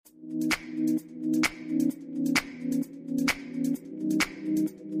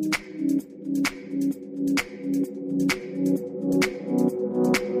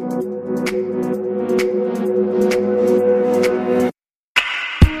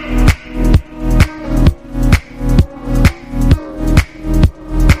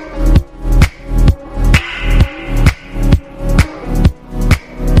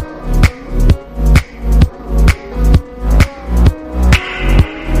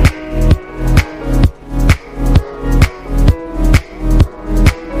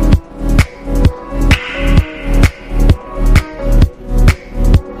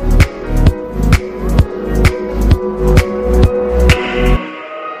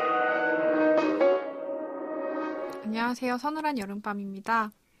안녕하세요. 서늘한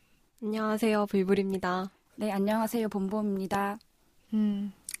여름밤입니다. 안녕하세요. 불불입니다. 네, 안녕하세요. 봄봄입니다.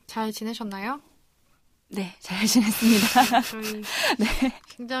 잘 지내셨나요? 네, 잘 지냈습니다. 저희 네.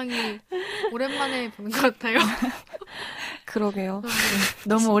 굉장히 오랜만에 보는 것 같아요. 그러게요.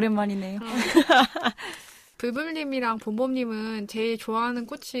 너무 오랜만이네요. 불불님이랑 봄봄님은 제일 좋아하는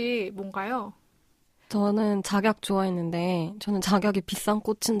꽃이 뭔가요? 저는 작약 좋아했는데 저는 작약이 비싼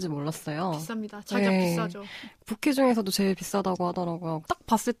꽃인지 몰랐어요. 비쌉니다. 작약 비싸죠. 부케 중에서도 제일 비싸다고 하더라고요. 딱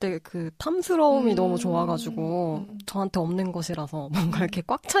봤을 때 그 탐스러움이 너무 좋아가지고 저한테 없는 것이라서 뭔가 이렇게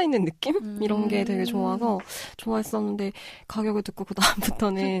꽉 차 있는 느낌? 이런 게 되게 좋아서 좋아했었는데 가격을 듣고 그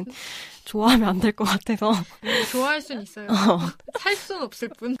다음부터는 좋아하면 안 될 것 같아서 좋아할 순 있어요. 살 순 없을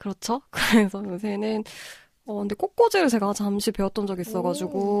뿐. 그렇죠? 그래서 요새는 근데 꽃꽂이를 제가 잠시 배웠던 적이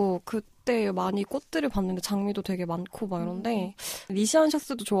있어가지고 그때 많이 꽃들을 봤는데 장미도 되게 많고 막 이런데 리시안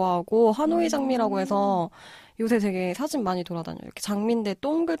샤스도 좋아하고 하노이 장미라고 해서 요새 되게 사진 많이 돌아다녀요. 이렇게 장미인데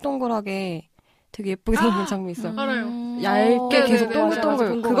동글동글하게 되게 예쁘게 생긴 장미 있어요. 알아요. 얇게 계속 네네네,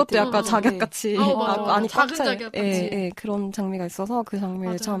 동글동글. 맞아, 그것도 약간 같아요. 작약같이 맞아. 안이 꽉 작은 차요. 작약같이. 예, 그런 장미가 있어서 그 장미를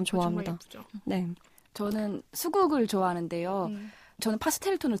맞아요. 참 그거 정말 좋아합니다. 예쁘죠. 네. 저는 수국을 좋아하는데요. 저는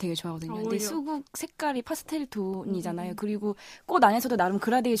파스텔 톤을 되게 좋아하거든요. 근데 수국 색깔이 파스텔 톤이잖아요. 그리고 꽃 안에서도 나름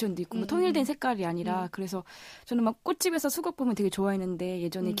그라데이션도 있고 뭐 통일된 색깔이 아니라 그래서 저는 막 꽃집에서 수국 보면 되게 좋아했는데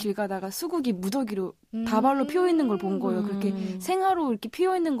예전에 길 가다가 수국이 무더기로 다발로 피어 있는 걸 본 거예요. 그렇게 생화로 이렇게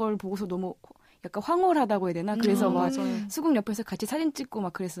피어 있는 걸 보고서 너무 약간 황홀하다고 해야 되나? 그래서 막 수국 옆에서 같이 사진 찍고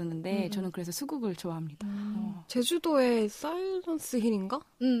막 그랬었는데 저는 그래서 수국을 좋아합니다. 제주도의 사일런스 힐인가?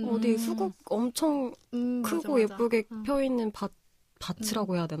 어디 수국 엄청 크고 맞아. 예쁘게 펴있는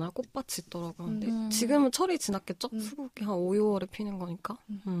밭이라고 해야 되나? 꽃밭이 있더라고요. 근데 지금은 철이 지났겠죠? 수국이 한 5, 6월에 피는 거니까.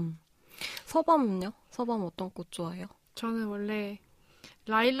 서밤은요? 서밤 어떤 꽃 좋아해요? 저는 원래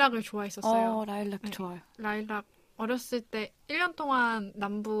라일락을 좋아했었어요. 라일락 좋아요. 라일락 어렸을 때 1년 동안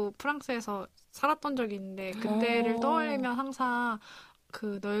남부 프랑스에서 살았던 적이 있는데 그때를 떠올리면 항상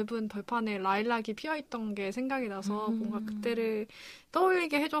그 넓은 벌판에 라일락이 피어있던 게 생각이 나서 뭔가 그때를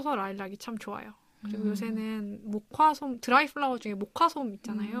떠올리게 해줘서 라일락이 참 좋아요. 그리고 요새는 목화솜, 드라이플라워 중에 목화솜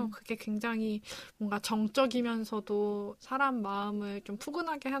있잖아요. 그게 굉장히 뭔가 정적이면서도 사람 마음을 좀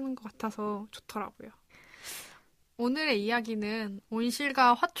푸근하게 하는 것 같아서 좋더라고요. 오늘의 이야기는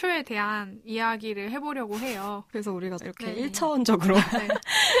온실과 화초에 대한 이야기를 해보려고 해요. 그래서 우리가 이렇게 네. 1차원적으로. 네.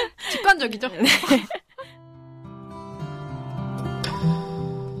 직관적이죠? 네.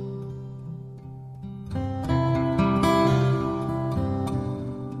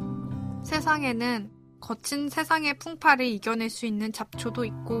 세상에는 거친 세상의 풍파를 이겨낼 수 있는 잡초도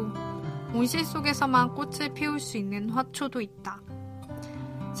있고 온실 속에서만 꽃을 피울 수 있는 화초도 있다.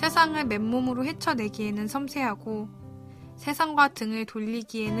 세상을 맨몸으로 헤쳐내기에는 섬세하고 세상과 등을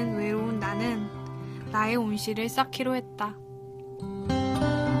돌리기에는 외로운 나는 나의 온실을 쌓기로 했다.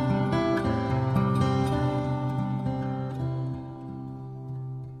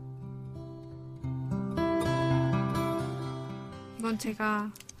 이건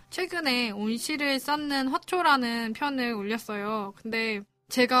제가 최근에 온실을 쌓는 화초라는 편을 올렸어요. 근데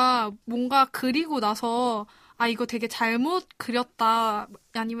제가 뭔가 그리고 나서 이거 되게 잘못 그렸다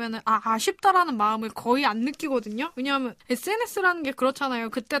아니면은 아쉽다라는 마음을 거의 안 느끼거든요. 왜냐하면 SNS라는 게 그렇잖아요.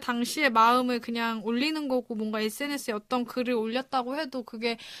 그때 당시의 마음을 그냥 올리는 거고 뭔가 SNS에 어떤 글을 올렸다고 해도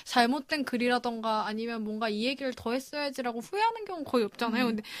그게 잘못된 글이라던가 아니면 뭔가 이 얘기를 더 했어야지라고 후회하는 경우는 거의 없잖아요.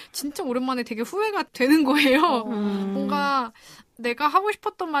 근데 진짜 오랜만에 되게 후회가 되는 거예요. 뭔가 내가 하고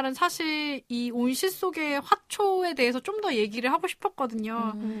싶었던 말은 사실 이 온실 속의 화초에 대해서 좀 더 얘기를 하고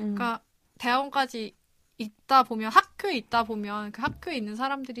싶었거든요. 그러니까 대학원까지 있다 보면 학교에 있다 보면 그 학교에 있는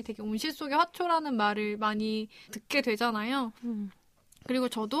사람들이 되게 온실 속의 화초라는 말을 많이 듣게 되잖아요. 그리고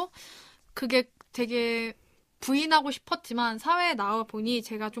저도 그게 되게 부인하고 싶었지만 사회에 나와 보니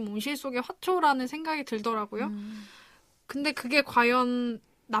제가 좀 온실 속의 화초라는 생각이 들더라고요. 근데 그게 과연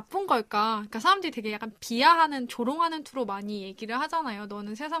나쁜 걸까? 그러니까 사람들이 되게 약간 비하하는, 조롱하는 투로 많이 얘기를 하잖아요.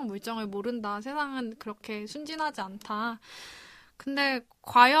 너는 세상 물정을 모른다. 세상은 그렇게 순진하지 않다. 근데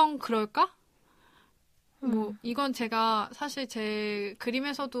과연 그럴까? 뭐 이건 제가 사실 제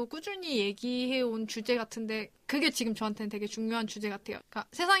그림에서도 꾸준히 얘기해온 주제 같은데 그게 지금 저한테는 되게 중요한 주제 같아요. 그러니까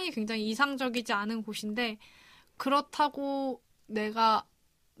세상이 굉장히 이상적이지 않은 곳인데 그렇다고 내가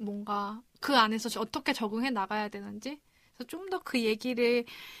뭔가 그 안에서 어떻게 적응해 나가야 되는지 그래서 좀 더 그 얘기를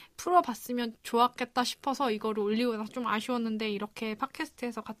풀어봤으면 좋았겠다 싶어서 이거를 올리고 나서 좀 아쉬웠는데 이렇게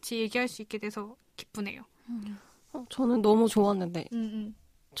팟캐스트에서 같이 얘기할 수 있게 돼서 기쁘네요. 저는 너무 좋았는데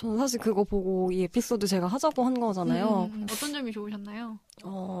저는 사실 그거 보고 이 에피소드 제가 하자고 한 거잖아요. 어떤 점이 좋으셨나요?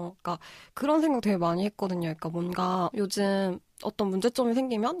 그러니까 그런 생각 되게 많이 했거든요. 그러니까 뭔가 요즘 어떤 문제점이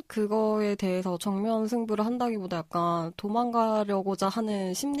생기면 그거에 대해서 정면 승부를 한다기보다 약간 도망가려고자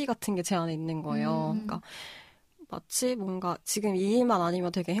하는 심리 같은 게 제 안에 있는 거예요. 그러니까 마치 뭔가 지금 이 일만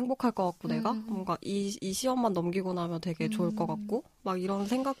아니면 되게 행복할 것 같고 내가 뭔가 이 시험만 넘기고 나면 되게 좋을 것 같고 막 이런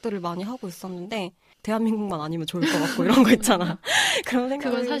생각들을 많이 하고 있었는데 대한민국만 아니면 좋을 것 같고 이런 거 있잖아. 그런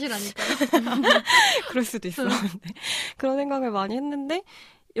생각을 그건 사실 아닐까요? 그럴 수도 있어. 근데 그런 생각을 많이 했는데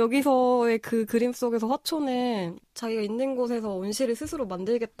여기서의 그 그림 속에서 화초는 자기가 있는 곳에서 온실을 스스로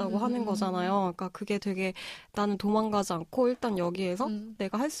만들겠다고 하는 거잖아요. 그러니까 그게 되게 나는 도망가지 않고 일단 여기에서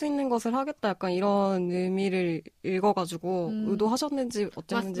내가 할 수 있는 것을 하겠다 약간 이런 의미를 읽어가지고 의도하셨는지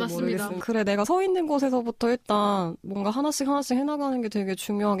어쨌는지 모르겠어요. 그래 내가 서 있는 곳에서부터 일단 뭔가 하나씩 해나가는 게 되게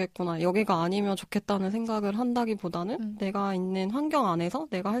중요하겠구나. 여기가 아니면 좋겠다는 생각을 한다기보다는 내가 있는 환경 안에서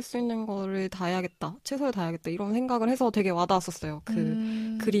내가 할 수 있는 거를 다 해야겠다. 최선을 다해야겠다. 이런 생각을 해서 되게 와닿았었어요.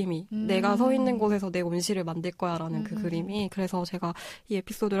 그 그림이. 내가 서 있는 곳에서 내 온실을 만들 거야 라는 그 그림이. 그래서 제가 이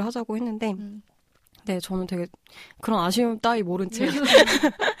에피소드를 하자고 했는데 네, 저는 되게 그런 아쉬움 따위 모른 채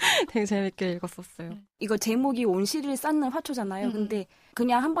되게 재밌게 읽었었어요. 이거 제목이 온실을 쌓는 화초잖아요. 근데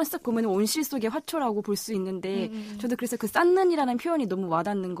그냥 한번 쓱 보면 온실 속의 화초라고 볼 수 있는데 저도 그래서 그 쌓는이라는 표현이 너무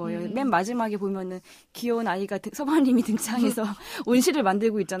와닿는 거예요. 맨 마지막에 보면은 귀여운 아이가 서방님이 등장해서 온실을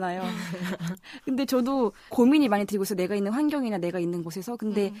만들고 있잖아요. 근데 저도 고민이 많이 들고 있어요. 내가 있는 환경이나 내가 있는 곳에서.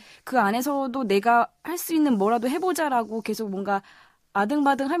 근데 그 안에서도 내가 할 수 있는 뭐라도 해보자라고 계속 뭔가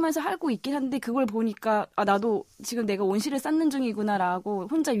아등바등 하면서 하고 있긴 한데 그걸 보니까 아 나도 지금 내가 온실을 쌓는 중이구나라고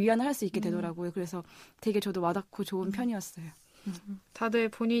혼자 위안을 할 수 있게 되더라고요. 그래서 되게 저도 와닿고 좋은 편이었어요. 다들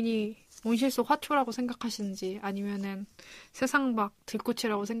본인이 온실 속 화초라고 생각하시는지 아니면은 세상 밖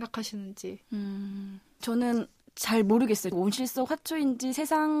들꽃이라고 생각하시는지 저는 잘 모르겠어요. 온실 속 화초인지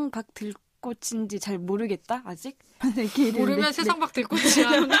세상 밖 들꽃인지 잘 모르겠다 아직. 모르면 세상 밖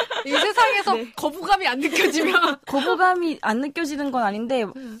들꽃이야. 이 세상에서 거부감이 안 느껴지면 거부감이 안 느껴지는 건 아닌데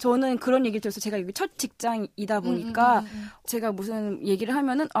저는 그런 얘기를 들었어요. 제가 여기 첫 직장이다 보니까 제가 무슨 얘기를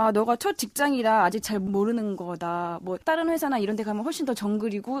하면은 아 너가 첫 직장이라 아직 잘 모르는 거다. 뭐 다른 회사나 이런 데 가면 훨씬 더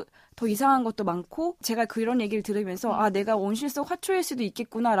정글이고 더 이상한 것도 많고 제가 그런 얘기를 들으면서 아 내가 온실 속 화초일 수도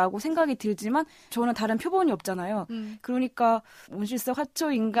있겠구나라고 생각이 들지만 저는 다른 표본이 없잖아요. 그러니까 온실 속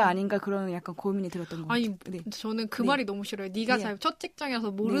화초인가 아닌가 그런 약간 고민이 들었던 것 같아요. 아니 네. 저는 그 말이 너무 싫어요. 네가 첫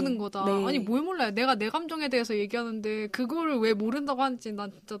직장이라서 모르는 거다. 아니 뭘 몰라요. 내가 내 감정에 대해서 얘기하는데 그거를 왜 모른다고 하는지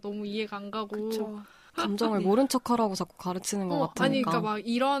난 진짜 너무 이해가 안 가고. 그쵸. 감정을 모른 척하라고 자꾸 가르치는 것 같으니까. 아니 그러니까 막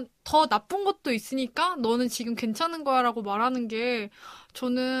이런 더 나쁜 것도 있으니까 너는 지금 괜찮은 거야라고 말하는 게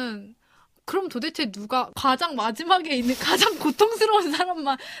저는 그럼 도대체 누가 가장 마지막에 있는 가장 고통스러운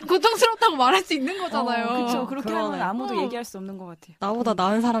사람만 고통스럽다고 말할 수 있는 거잖아요. 그렇죠. 그렇게 하면 아무도 얘기할 수 없는 것 같아요. 나보다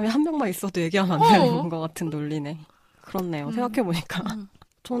나은 사람이 한 명만 있어도 얘기하면 안 되는 것 같은 논리네. 그렇네요. 생각해보니까.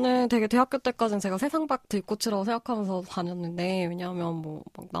 저는 되게 대학교 때까지는 제가 세상 밖 들꽃이라고 생각하면서 다녔는데 왜냐하면 뭐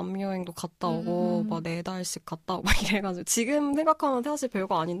막 남여행도 갔다 오고 막 4달씩 갔다 오고 막 이래가지고 지금 생각하면 사실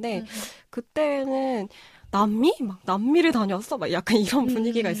별거 아닌데 그때는 남미? 막 남미를 다녔어? 막 약간 이런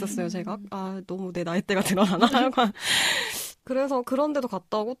분위기가 있었어요. 제가 아 너무 내 나이대가 드러나나? 그래서 그런 데도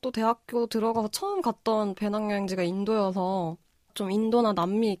갔다 오고 또 대학교 들어가서 처음 갔던 배낭여행지가 인도여서 좀 인도나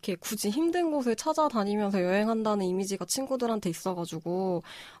남미 이렇게 굳이 힘든 곳을 찾아다니면서 여행한다는 이미지가 친구들한테 있어가지고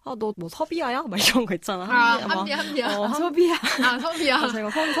아 너 뭐 서비아야? 막 이런 거 있잖아. 한비야. 서비아. 서비아. 제가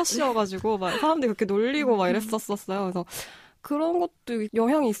성이 서씨여가지고 막 사람들이 그렇게 놀리고 막 이랬었어요. 그래서 그런 것도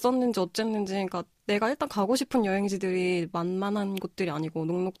영향이 있었는지 어쨌는지 그러니까 내가 일단 가고 싶은 여행지들이 만만한 곳들이 아니고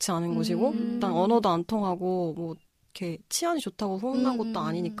녹록치 않은 곳이고 일단 언어도 안 통하고 뭐 이렇게 치안이 좋다고 소문난 곳도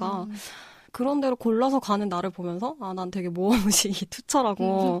아니니까 그런 데로 골라서 가는 나를 보면서 아, 난 되게 모험의식이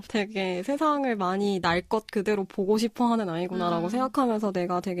투철하고 되게 세상을 많이 날 것 그대로 보고 싶어하는 아이구나라고 생각하면서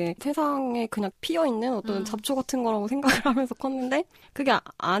내가 되게 세상에 그냥 피어있는 어떤 잡초 같은 거라고 생각을 하면서 컸는데 그게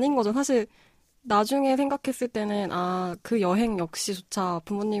아닌 거죠. 사실 나중에 생각했을 때는 아, 그 여행 역시조차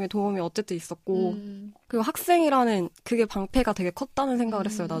부모님의 도움이 어쨌든 있었고 그리고 학생이라는 그게 방패가 되게 컸다는 생각을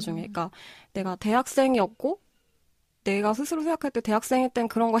했어요. 나중에. 그러니까 내가 대학생이었고 내가 스스로 생각할 때 대학생일 땐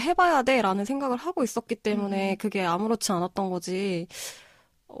그런 거 해봐야 돼 라는 생각을 하고 있었기 때문에 그게 아무렇지 않았던 거지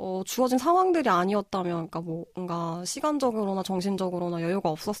주어진 상황들이 아니었다면 그러니까 뭐 뭔가 시간적으로나 정신적으로나 여유가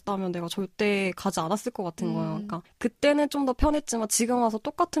없었다면 내가 절대 가지 않았을 것 같은 거예요. 그러니까 그때는 좀 더 편했지만 지금 와서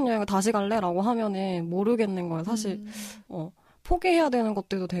똑같은 여행을 다시 갈래? 라고 하면은 모르겠는 거예요. 사실 포기해야 되는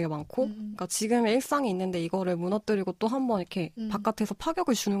것들도 되게 많고 그러니까 지금의 일상이 있는데 이거를 무너뜨리고 또 한 번 이렇게 바깥에서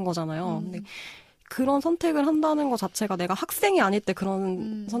파격을 주는 거잖아요. 근데 그런 선택을 한다는 것 자체가 내가 학생이 아닐 때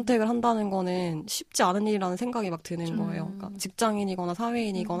그런 선택을 한다는 거는 쉽지 않은 일이라는 생각이 막 드는 거예요. 그러니까 직장인이거나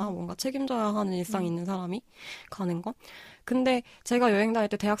사회인이거나 뭔가 책임져야 하는 일상이 있는 사람이 가는 건. 근데 제가 여행 다닐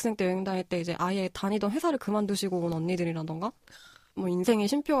때, 대학생 때 여행 다닐 때 이제 아예 다니던 회사를 그만두시고 온 언니들이라던가 뭐 인생의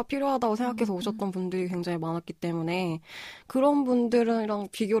쉼표가 필요하다고 생각해서 오셨던 분들이 굉장히 많았기 때문에 그런 분들이랑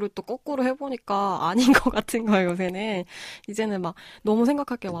비교를 또 거꾸로 해보니까 아닌 것 같은 거예요. 요새는 이제는 막 너무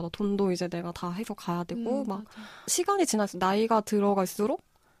생각할 게 많아. 돈도 이제 내가 다 해서 가야 되고 막 맞아. 시간이 지날수록 나이가 들어갈수록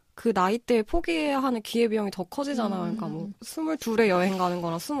그 나이대에 포기해야 하는 기회비용이 더 커지잖아요. 그러니까 뭐 22에 여행 가는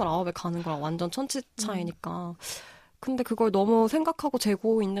거랑 29에 가는 거랑 완전 천치 차이니까. 근데 그걸 너무 생각하고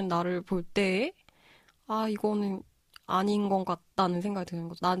재고 있는 나를 볼 때 아 이거는 아닌 것 같다는 생각이 드는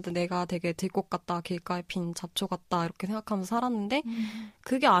거죠. 나한테 내가 되게 들꽃 같다, 길가에 핀 잡초 같다 이렇게 생각하면서 살았는데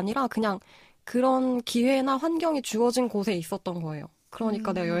그게 아니라 그냥 그런 기회나 환경이 주어진 곳에 있었던 거예요.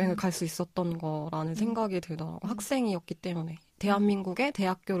 그러니까 내가 여행을 갈 수 있었던 거라는 생각이 들더라고요. 학생이었기 때문에. 대한민국의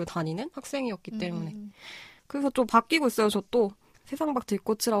대학교를 다니는 학생이었기 때문에. 그래서 좀 바뀌고 있어요. 저 또 세상 밖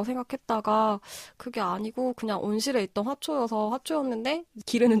들꽃이라고 생각했다가 그게 아니고 그냥 온실에 있던 화초였는데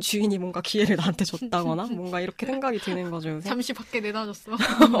기르는 주인이 뭔가 기회를 나한테 줬다거나 뭔가 이렇게 생각이 드는 거죠. 요새. 잠시 밖에 내다줬어.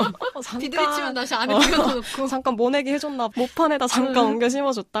 잠깐 비들이치면 다시 안에 들여놓고. 잠깐 모내기 해줬나 모판에다 잠깐 옮겨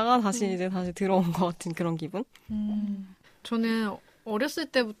심어줬다가 다시 들어온 것 같은 그런 기분. 저는 어렸을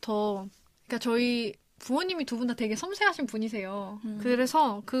때부터 그러니까 저희 부모님이 두 분 다 되게 섬세하신 분이세요.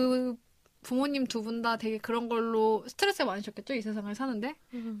 그래서 그 부모님 두 분 다 되게 그런 걸로 스트레스가 많으셨겠죠, 이 세상을 사는데.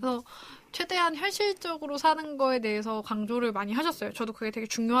 그래서 최대한 현실적으로 사는 거에 대해서 강조를 많이 하셨어요. 저도 그게 되게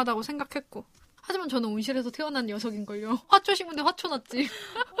중요하다고 생각했고. 하지만 저는 온실에서 태어난 녀석인걸요. 화초 심은데 화초 났지.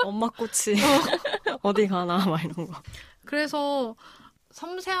 엄마 꽃이 어디 가나 막 이런 거. 그래서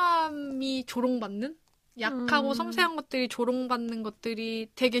섬세함이 조롱받는? 약하고 섬세한 것들이 조롱받는 것들이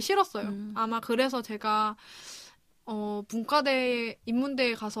되게 싫었어요. 아마 그래서 제가 문과대,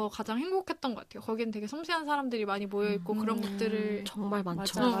 인문대에 가서 가장 행복했던 것 같아요. 거기는 되게 섬세한 사람들이 많이 모여있고 그런 것들을 정말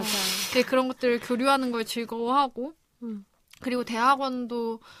많죠. 맞아. 되게 그런 것들을 교류하는 걸 즐거워하고 그리고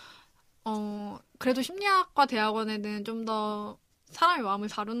대학원도 그래도 심리학과 대학원에는 좀 더 사람의 마음을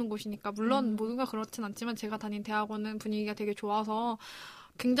다루는 곳이니까 물론 모두가 그렇진 않지만 제가 다닌 대학원은 분위기가 되게 좋아서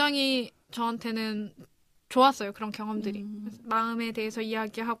굉장히 저한테는 좋았어요. 그런 경험들이. 마음에 대해서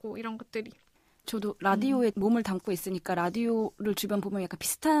이야기하고 이런 것들이. 저도 라디오에 몸을 담고 있으니까 라디오를 주변 보면 약간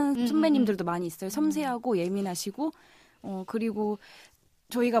비슷한 선배님들도 많이 있어요. 섬세하고 예민하시고 그리고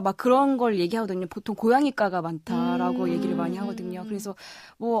저희가 막 그런 걸 얘기하거든요. 보통 고양이과가 많다라고 얘기를 많이 하거든요. 그래서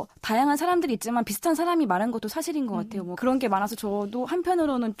뭐 다양한 사람들이 있지만 비슷한 사람이 많은 것도 사실인 것 같아요. 뭐 그런 게 많아서 저도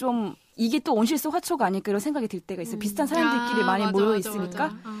한편으로는 좀 이게 또 온실 속 화초가 아닐까 이런 생각이 들 때가 있어요. 비슷한 사람들끼리 많이 모여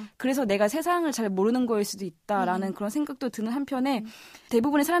있으니까. 그래서 내가 세상을 잘 모르는 거일 수도 있다라는 그런 생각도 드는 한편에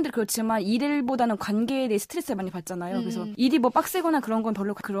대부분의 사람들이 그렇지만 일보다는 관계에 대해 스트레스를 많이 받잖아요. 그래서 일이 뭐 빡세거나 그런 건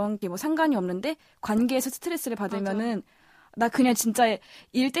별로 그런 게 뭐 상관이 없는데 관계에서 스트레스를 받으면은 나 그냥 진짜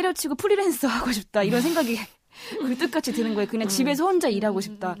일 때려치고 프리랜서 하고 싶다 이런 생각이 굴뚝같이 드는 거예요. 그냥 집에서 혼자 일하고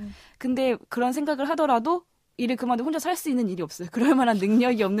싶다. 근데 그런 생각을 하더라도 일을 그만두고 혼자 살 수 있는 일이 없어요. 그럴 만한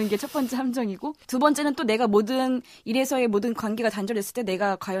능력이 없는 게 첫 번째 함정이고 두 번째는 또 내가 모든 일에서의 모든 관계가 단절됐을 때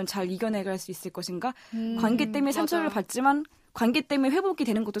내가 과연 잘 이겨내갈 수 있을 것인가. 관계 때문에 상처를 받지만 관계 때문에 회복이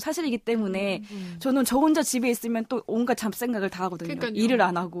되는 것도 사실이기 때문에 저는 저 혼자 집에 있으면 또 온갖 잡생각을 다 하거든요. 그러니까요. 일을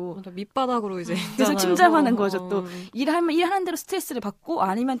안 하고. 밑바닥으로 이제 계속 침잠하는 거죠. 또 일하는 대로 스트레스를 받고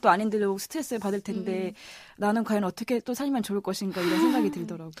아니면 또 아닌 대로 스트레스를 받을 텐데 나는 과연 어떻게 또 살면 좋을 것인가 이런 생각이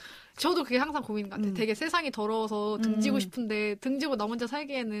들더라고요. 저도 그게 항상 고민인 것 같아요. 되게 세상이 더러워서 등지고 싶은데 등지고 나 혼자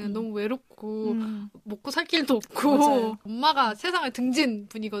살기에는 너무 외롭고 먹고 살 길도 없고 맞아요. 엄마가 세상을 등진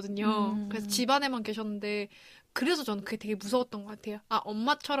분이거든요. 그래서 집안에만 계셨는데 그래서 저는 그게 되게 무서웠던 것 같아요. 아,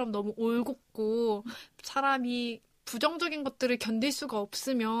 엄마처럼 너무 올곧고 사람이 부정적인 것들을 견딜 수가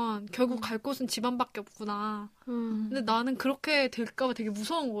없으면 결국 갈 곳은 집안밖에 없구나. 근데 나는 그렇게 될까 봐 되게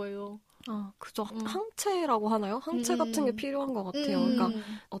무서운 거예요. 아, 그죠. 항체라고 하나요? 항체 같은 게 필요한 것 같아요. 그러니까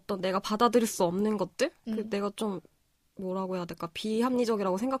어떤 내가 받아들일 수 없는 것들? 내가 좀 뭐라고 해야 될까?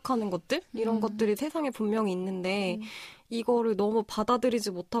 비합리적이라고 생각하는 것들? 이런 것들이 세상에 분명히 있는데 이거를 너무 받아들이지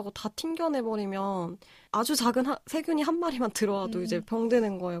못하고 다 튕겨내버리면 아주 작은 세균이 한 마리만 들어와도 이제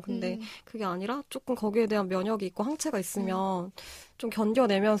병드는 거예요. 근데 그게 아니라 조금 거기에 대한 면역이 있고 항체가 있으면 좀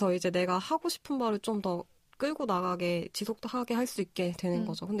견뎌내면서 이제 내가 하고 싶은 말을 좀 더 끌고 나가게 지속하게 할 수 있게 되는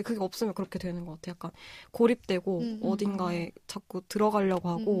거죠. 근데 그게 없으면 그렇게 되는 것 같아요. 약간 고립되고 어딘가에 자꾸 들어가려고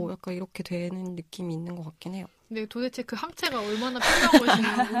하고 약간 이렇게 되는 느낌이 있는 것 같긴 해요. 근데 도대체 그 항체가 얼마나 필요한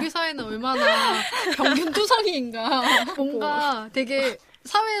것인가, 우리 사회는 얼마나 평균투성이인가, 뭔가 되게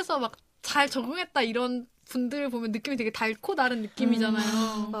사회에서 막 잘 적응했다 이런 분들 보면 느낌이 되게 달고 다른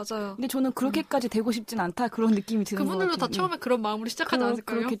느낌이잖아요. 맞아요. 근데 저는 그렇게까지 되고 싶진 않다 그런 느낌이 드는 것 같아요. 그분들도 다 처음에 그런 마음으로 시작하지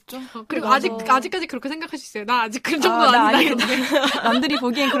않았을까요? 그렇겠죠. 그리고 맞아. 아직까지 그렇게 생각할 수 있어요. 나 아직 그 정도는 나 아니다. 아니, 이런데. 남들이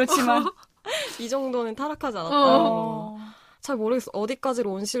보기엔 그렇지만 이 정도는 타락하지 않았다. 어. 잘 모르겠어.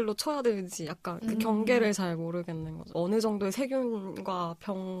 어디까지로 온실로 쳐야 되는지 약간 그 경계를 잘 모르겠는 거죠. 어느 정도의 세균과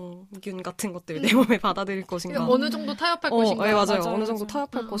병균 같은 것들을 내 몸에 받아들일 것인가. 어느 정도 타협할 것인가. 네, 맞아요. 맞아요, 어느 정도 맞아요.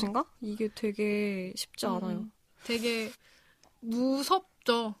 타협할 것인가? 이게 되게 쉽지 않아요. 되게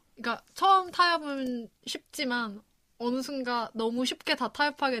무섭죠. 그러니까 처음 타협은 쉽지만 어느 순간 너무 쉽게 다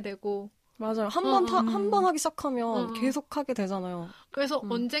타협하게 되고 맞아요. 한 번 하기 시작하면 계속 하게 되잖아요. 그래서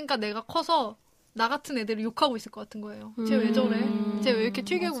언젠가 내가 커서 나 같은 애들을 욕하고 있을 것 같은 거예요. 쟤 왜 저래? 쟤 왜 이렇게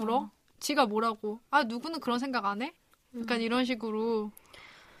튀게 굴어? 지가 뭐라고? 아, 누구는 그런 생각 안 해? 약간 이런 식으로.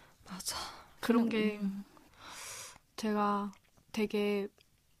 맞아. 그런 게 제가 되게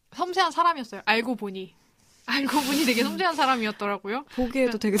섬세한 사람이었어요. 알고 보니 되게 섬세한 사람이었더라고요.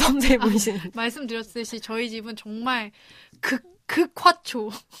 보기에도 되게 섬세해 보이시는. 말씀드렸듯이 저희 집은 정말 극화초.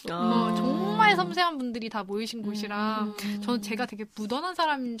 정말 섬세한 분들이 다 모이신 곳이라 저는 제가 되게 무던한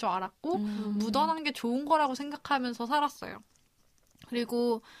사람인 줄 알았고 무던한 게 좋은 거라고 생각하면서 살았어요.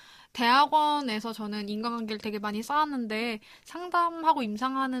 그리고 대학원에서 저는 인간관계를 되게 많이 쌓았는데 상담하고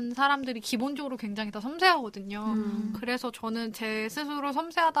임상하는 사람들이 기본적으로 굉장히 다 섬세하거든요. 그래서 저는 제 스스로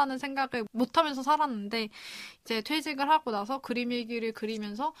섬세하다는 생각을 못하면서 살았는데 이제 퇴직을 하고 나서 그림 일기를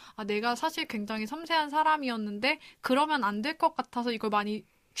그리면서 아, 내가 사실 굉장히 섬세한 사람이었는데 그러면 안 될 것 같아서 이걸 많이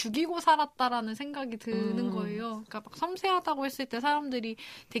죽이고 살았다라는 생각이 드는 거예요. 그러니까 막 섬세하다고 했을 때 사람들이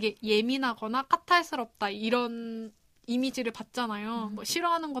되게 예민하거나 까탈스럽다 이런 이미지를 받잖아요. 뭐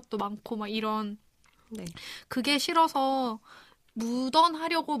싫어하는 것도 많고 막 이런. 네. 그게 싫어서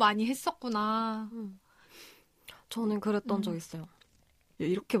무던하려고 많이 했었구나. 저는 그랬던 적 있어요.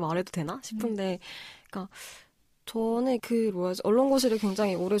 이렇게 말해도 되나 싶은데, 그러니까 저는 언론고시를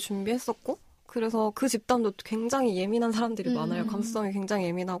굉장히 오래 준비했었고, 그래서 그 집단도 굉장히 예민한 사람들이 많아요. 감수성이 굉장히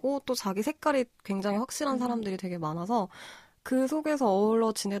예민하고 또 자기 색깔이 굉장히 확실한 사람들이 되게 많아서 그 속에서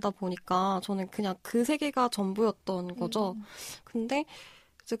어울러 지내다 보니까 저는 그냥 그 세계가 전부였던 거죠. 근데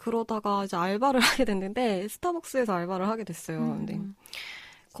이제 그러다가 이제 알바를 하게 됐는데 스타벅스에서 알바를 하게 됐어요. 근데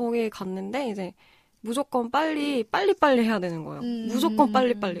거기에 갔는데 이제 무조건 빨리빨리 해야 되는 거예요. 무조건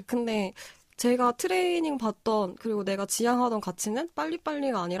빨리빨리. 근데 제가 트레이닝 받던 그리고 내가 지향하던 가치는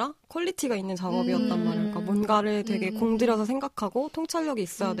빨리빨리가 아니라 퀄리티가 있는 작업이었단 말이에요. 그러니까 뭔가를 되게 공들여서 생각하고 통찰력이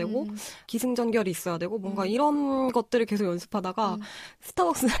있어야 되고 기승전결이 있어야 되고 뭔가 이런 것들을 계속 연습하다가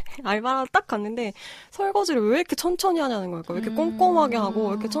스타벅스 알바를 딱 갔는데 설거지를 왜 이렇게 천천히 하냐는 거예요. 왜 이렇게 꼼꼼하게 하고 왜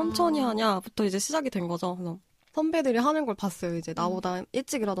이렇게 천천히 하냐부터 이제 시작이 된 거죠. 그래서 선배들이 하는 걸 봤어요. 이제 나보다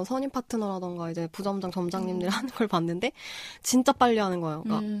일찍 일하던 선임 파트너라던가 이제 부점장, 점장님들이 하는 걸 봤는데 진짜 빨리 하는 거예요.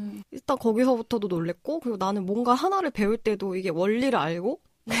 그러니까 일단 거기서부터도 놀랬고 그리고 나는 뭔가 하나를 배울 때도 이게 원리를 알고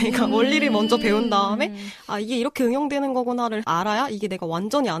그러니까 원리를 먼저 배운 다음에 아 이게 이렇게 응용되는 거구나를 알아야 이게 내가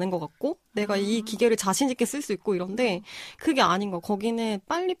완전히 아는 것 같고 내가 이 기계를 자신 있게 쓸 수 있고 이런데 그게 아닌 거. 거기는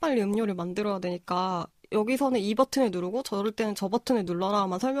빨리빨리 음료를 만들어야 되니까 여기서는 이 버튼을 누르고 저럴 때는 저 버튼을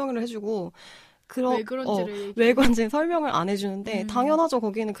눌러라만 설명을 해주고 왜 그런지는 설명을 안 해주는데 당연하죠.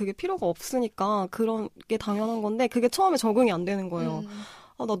 거기는 그게 필요가 없으니까 그런 게 당연한 건데 그게 처음에 적응이 안 되는 거예요.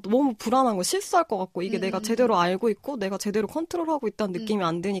 아, 나 너무 불안한 거 실수할 것 같고 이게 내가 제대로 알고 있고 내가 제대로 컨트롤하고 있다는 느낌이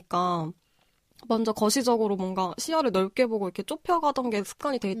안 드니까 먼저 거시적으로 뭔가 시야를 넓게 보고 이렇게 좁혀가던 게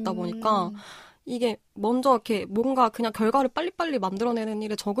습관이 돼 있다 보니까 이게 먼저 이렇게 뭔가 그냥 결과를 빨리빨리 만들어내는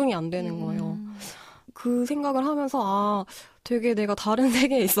일에 적응이 안 되는 거예요. 그 생각을 하면서 아 되게 내가 다른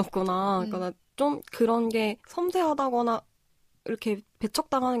세계에 있었구나. 그러니까 나 좀 그런 게 섬세하다거나 이렇게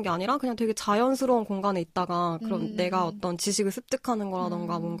배척당하는 게 아니라 그냥 되게 자연스러운 공간에 있다가 그럼 내가 어떤 지식을 습득하는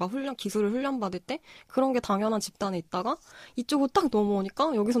거라던가 뭔가 기술을 훈련받을 때 그런 게 당연한 집단에 있다가 이쪽으로 딱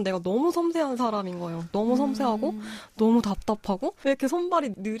넘어오니까 여기선 내가 너무 섬세한 사람인 거예요. 너무 섬세하고 너무 답답하고 왜 이렇게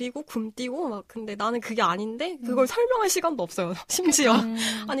손발이 느리고 굼뛰고 막 근데 나는 그게 아닌데 그걸 설명할 시간도 없어요. 심지어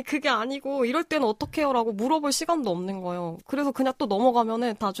아니 그게 아니고 이럴 때는 어떻게 해요? 라고 물어볼 시간도 없는 거예요. 그래서 그냥 또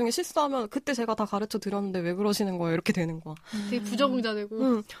넘어가면은 나중에 실수하면 그때 제가 다 가르쳐 드렸는데 왜 그러시는 거예요? 이렇게 되는 거야. 되게 부적응자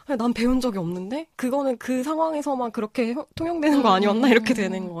되고. 난 배운 적이 없는데? 그거는 그 상황에서만 그렇게 통용되는 거 아니었나? 이렇게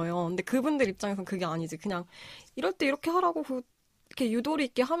되는 거예요. 근데 그분들 입장에서는 그게 아니지. 그냥 이럴 때 이렇게 하라고 이렇게 유도리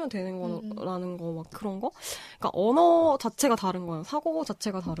있게 하면 되는 거라는 거, 막 그런 거? 그러니까 언어 자체가 다른 거예요. 사고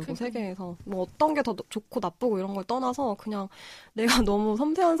자체가 다르고, 세계에서. 뭐 어떤 게 더 좋고 나쁘고 이런 걸 떠나서 그냥 내가 너무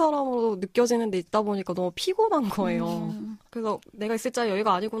섬세한 사람으로 느껴지는 데 있다 보니까 너무 피곤한 거예요. 그래서 내가 있을 자리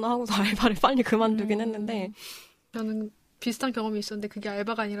여기가 아니구나 하고서 알바를 빨리 그만두긴 했는데. 저는 비슷한 경험이 있었는데 그게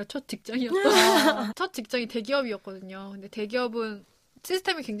알바가 아니라 첫 직장이었어요. 첫 직장이 대기업이었거든요. 근데 대기업은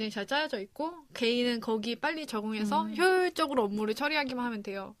시스템이 굉장히 잘 짜여져 있고 개인은 거기 빨리 적응해서 효율적으로 업무를 처리하기만 하면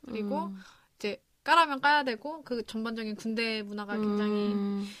돼요. 그리고 이제 까라면 까야 되고 그 전반적인 군대 문화가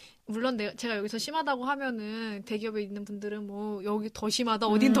굉장히 물론 제가 여기서 심하다고 하면은 대기업에 있는 분들은 뭐 여기 더 심하다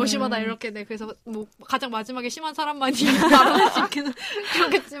어딘 더 심하다 이렇게 그래서 뭐 가장 마지막에 심한 사람만이 말할 수 있기는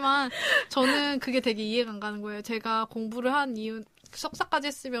그렇겠지만 저는 그게 되게 이해가 안 가는 거예요. 제가 공부를 한 이유 석사까지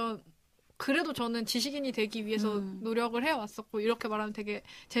했으면 그래도 저는 지식인이 되기 위해서 노력을 해왔었고 이렇게 말하면 되게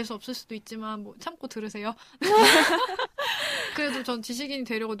재수 없을 수도 있지만 뭐 참고 들으세요. 그래도 전 지식인이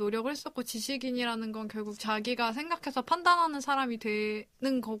되려고 노력을 했었고 지식인이라는 건 결국 자기가 생각해서 판단하는 사람이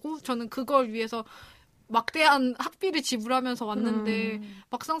되는 거고 저는 그걸 위해서 막대한 학비를 지불하면서 왔는데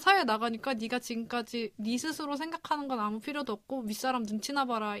막상 사회에 나가니까 네가 지금까지 네 스스로 생각하는 건 아무 필요도 없고 윗사람 눈치나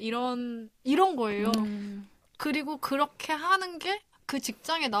봐라 이런 거예요. 그리고 그렇게 하는 게 그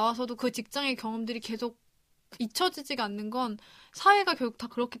직장에 나와서도 그 직장의 경험들이 계속 잊혀지지가 않는 건 사회가 결국 다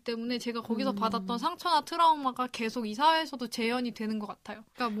그렇기 때문에 제가 거기서 받았던 상처나 트라우마가 계속 이 사회에서도 재현이 되는 것 같아요.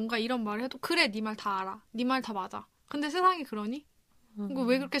 그러니까 뭔가 이런 말을 해도 그래 네 말 다 알아. 네 말 다 맞아. 근데 세상이 그러니? 이거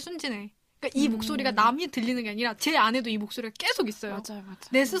왜 그렇게 순진해? 그러니까 이 목소리가 남이 들리는 게 아니라 제 안에도 이 목소리가 계속 있어요. 맞아요.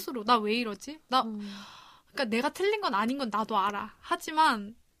 내 스스로 나 왜 이러지? 그러니까 내가 틀린 건 아닌 건 나도 알아.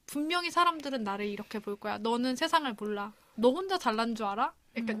 하지만 분명히 사람들은 나를 이렇게 볼 거야. 너는 세상을 몰라. 너 혼자 잘난 줄 알아?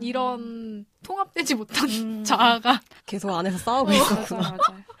 약간 이런 통합되지 못한 자아가 계속 안에서 싸우고 있었구나.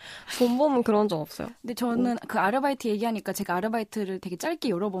 맞아요. 본범은 그런 적 없어요. 근데 저는 그 아르바이트 얘기하니까 제가 아르바이트를 되게 짧게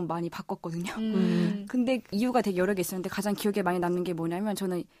여러 번 많이 바꿨거든요. 근데 이유가 되게 여러 개 있었는데 가장 기억에 많이 남는 게 뭐냐면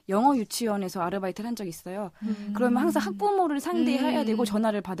저는 영어 유치원에서 아르바이트를 한 적이 있어요. 그러면 항상 학부모를 상대해야 되고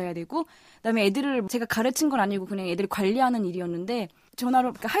전화를 받아야 되고 그다음에 애들을 제가 가르친 건 아니고 그냥 애들을 관리하는 일이었는데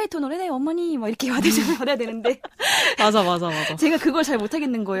전화로 그러니까 하이톤으로 네 어머니 막 이렇게 받아야 되는데 맞아. 제가 그걸 잘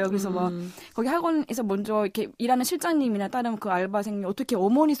못하겠는 거예요. 그래서 막 거기 학원에서 먼저 이렇게 일하는 실장님이나 다른 그 알바생이 어떻게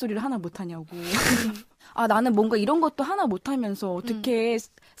어머니 소리를 하나 못하냐고. 아 나는 뭔가 이런 것도 하나 못하면서 어떻게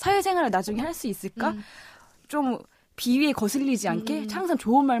사회생활을 나중에 할 수 있을까? 좀 비위에 거슬리지 않게 항상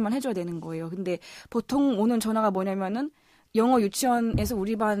좋은 말만 해줘야 되는 거예요. 근데 보통 오는 전화가 뭐냐면은 영어 유치원에서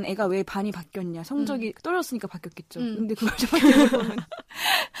우리 반 애가 왜 반이 바뀌었냐. 성적이 떨어졌으니까 바뀌었겠죠. 근데 그걸 저한테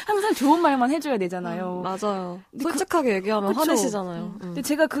항상 좋은 말만 해줘야 되잖아요. 맞아요. 솔직하게 얘기하면 그쵸? 화내시잖아요. 근데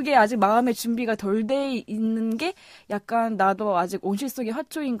제가 그게 아직 마음의 준비가 덜 돼 있는 게 약간 나도 아직 온실 속의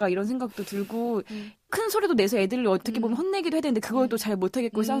화초인가 이런 생각도 들고 큰 소리도 내서 애들을 어떻게 보면 혼내기도 해야 되는데 그걸 또 잘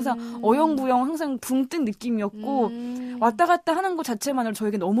못하겠고 그래서 항상 어영부영 항상 붕 뜬 느낌이었고 왔다 갔다 하는 것 자체만으로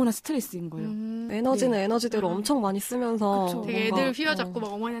저에게 너무나 스트레스인 거예요. 에너지는 에너지대로 엄청 많이 쓰면서 그쵸. 되게 애들 휘어잡고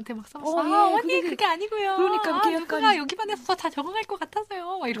막 어머니한테 막 싸웠어. 예, 어머니 그게 아니고요. 그러니까 그게 누구가 약간 여기 반에서 다 적응할 것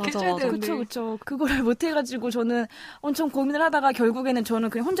같아서요. 막 이렇게 맞아, 해줘야 맞아. 되는데. 그쵸. 그거를 못해가지고 저는 엄청 고민을 하다가 결국에는 저는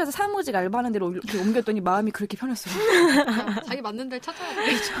그냥 혼자서 사무직 알바하는 데로 이렇게 옮겼더니 마음이 그렇게 편했어요. 자기 맞는 데를 찾아야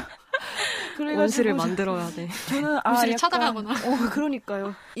되겠죠. 원시를 만들어야 돼. 저는 원시를 찾아가거나.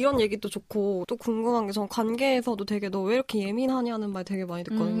 그러니까요. 이런 얘기도 좋고 또 궁금한 게 전 관계에서도 되게 너 왜 이렇게 예민하냐는 말 되게 많이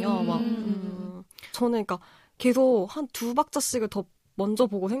듣거든요. 저는 그러니까 계속 한 두 박자씩을 더 먼저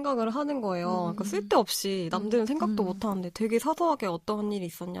보고 생각을 하는 거예요. 그러니까 쓸데없이 남들은 생각도 못 하는데 되게 사소하게 어떤 일이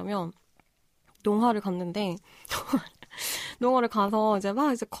있었냐면 농화를 갔는데 농화를 가서 이제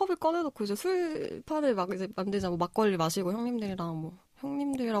막 이제 컵을 꺼내놓고 이제 술판을 막 이제 만들자고 막걸리 마시고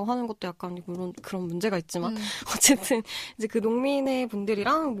형님들이라고 하는 것도 약간 물론 그런 문제가 있지만 어쨌든 이제 그 농민의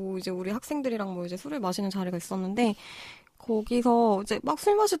분들이랑 뭐 이제 우리 학생들이랑 뭐 이제 술을 마시는 자리가 있었는데 거기서 이제 막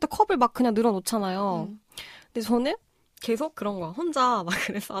술 마실 때 컵을 막 그냥 늘어놓잖아요. 근데 저는 계속 그런 거야. 혼자 막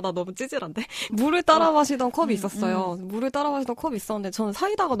그래서 나 너무 찌질한데 물을 따라 마시던 컵이 있었어요. 물을 따라 마시던 컵이 있었는데 저는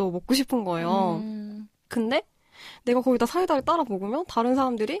사이다가 너무 먹고 싶은 거예요. 근데 내가 거기다 사이다를 따라 먹으면 다른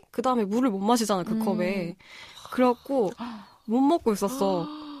사람들이 그 다음에 물을 못 마시잖아 그 컵에. 그래갖고 못 먹고 있었어.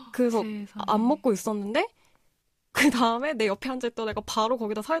 그래서 안 먹고 있었는데 그 다음에 내 옆에 앉아있던 애가 바로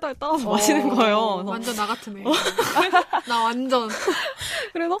거기다 사이다를 따라서 마시는 거예요. 완전 나 같은 애. 나 완전.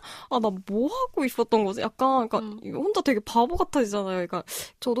 그래서 나 뭐 하고 있었던 거지? 약간 그러니까 혼자 되게 바보 같아지잖아요. 그러니까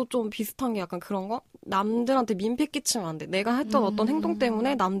저도 좀 비슷한 게 약간 그런 거? 남들한테 민폐 끼치면 안 돼. 내가 했던 어떤 행동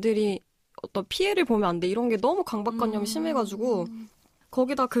때문에 남들이 어떤 피해를 보면 안 돼. 이런 게 너무 강박관념이 심해가지고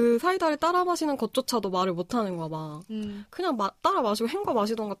거기다 그 사이다를 따라 마시는 것조차도 말을 못 하는 거야, 막. 그냥 따라 마시고 헹궈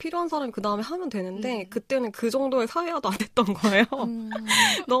마시던가 필요한 사람이 그 다음에 하면 되는데, 그때는 그 정도의 사회화도 안 됐던 거예요.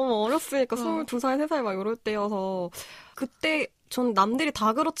 너무 어렸으니까 22살, 3살 막 이럴 때여서, 그때 전 남들이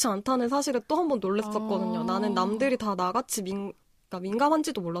다 그렇지 않다는 사실을 또 한 번 놀랬었거든요. 나는 남들이 다 나같이 그러니까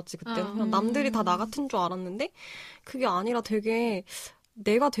민감한지도 몰랐지, 그때는. 그냥 남들이 다 나 같은 줄 알았는데, 그게 아니라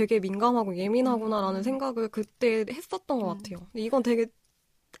내가 되게 민감하고 예민하구나라는 생각을 그때 했었던 것 같아요. 이건 되게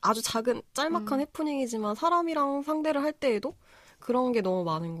아주 작은 짤막한 해프닝이지만 사람이랑 상대를 할 때에도 그런 게 너무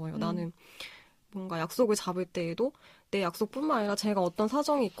많은 거예요. 나는 뭔가 약속을 잡을 때에도 내 약속뿐만 아니라 제가 어떤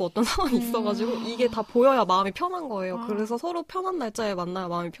사정이 있고 어떤 상황이 있어가지고 이게 다 보여야 마음이 편한 거예요. 그래서 서로 편한 날짜에 만나야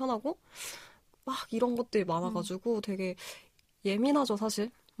마음이 편하고 막 이런 것들이 많아가지고 되게 예민하죠,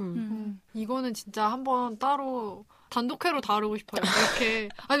 사실. 이거는 진짜 한번 따로 단독회로 다루고 싶어요. 이렇게.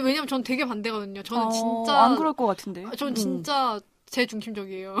 아니, 왜냐면 전 되게 반대거든요. 저는 진짜. 안 그럴 것 같은데. 전 진짜 제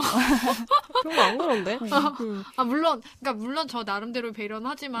중심적이에요. 그런 거 안 그런데? 물론 저 나름대로 배려는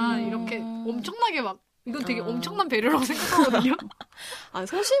하지만 이렇게 엄청나게 막, 이건 되게 엄청난 배려라고 생각하거든요. 아,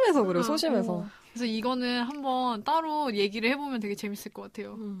 소심해서 그래요, 소심해서. 그래서 이거는 한번 따로 얘기를 해보면 되게 재밌을 것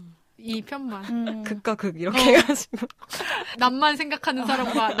같아요. 이 편만. 극과 극 이렇게 해가지고. 남만 생각하는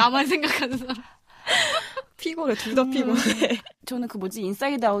사람과 나만 생각하는 사람. 피곤해, 둘 다 피곤해. 저는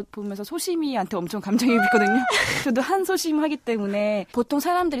인사이드 아웃 보면서 소심이한테 엄청 감정이입했거든요. 저도 한 소심하기 때문에 보통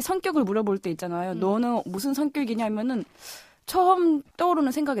사람들이 성격을 물어볼 때 있잖아요. 너는 무슨 성격이냐 하면은 처음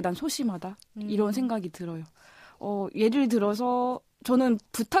떠오르는 생각이 난 소심하다. 이런 생각이 들어요. 예를 들어서 저는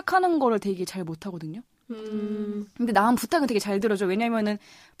부탁하는 거를 되게 잘 못하거든요. 근데 남 부탁은 되게 잘 들어줘. 왜냐면은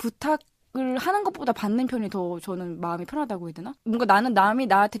부탁을 하는 것보다 받는 편이 더 저는 마음이 편하다고 해야 되나? 뭔가 나는 남이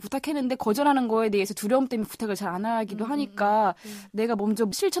나한테 부탁했는데 거절하는 거에 대해서 두려움 때문에 부탁을 잘 안 하기도 하니까 내가 먼저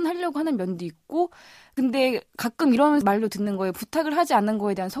실천하려고 하는 면도 있고 근데 가끔 이런 말도 듣는 거예요. 부탁을 하지 않는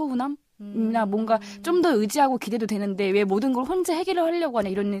거에 대한 서운함? 이나 뭔가 좀 더 의지하고 기대도 되는데 왜 모든 걸 혼자 해결을 하려고 하냐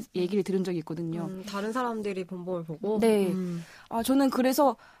이런 얘기를 들은 적이 있거든요. 다른 사람들이 본보을 보고? 네. 저는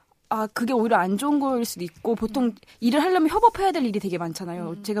그래서 그게 오히려 안 좋은 거일 수도 있고, 보통 일을 하려면 협업해야 될 일이 되게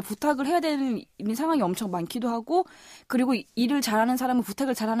많잖아요. 제가 부탁을 해야 되는 상황이 엄청 많기도 하고, 그리고 일을 잘하는 사람은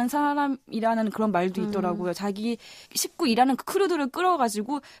부탁을 잘하는 사람이라는 그런 말도 있더라고요. 자기 식구 일하는 그 크루들을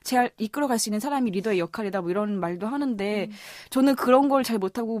끌어가지고, 잘 이끌어갈 수 있는 사람이 리더의 역할이다, 뭐 이런 말도 하는데, 저는 그런 걸 잘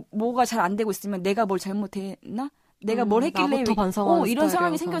못하고, 뭐가 잘 안 되고 있으면 내가 뭘 잘못했나? 내가 뭘 했길래 이런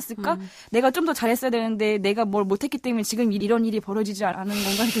상황이 생겼을까? 내가 좀 더 잘했어야 되는데 내가 뭘 못했기 때문에 지금 이런 일이 벌어지지 않은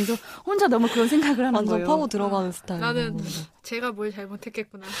건가? 그래서 혼자 너무 그런 생각을 하는 완전 거예요. 파고 들어가는 스타일. 나는 제가 뭘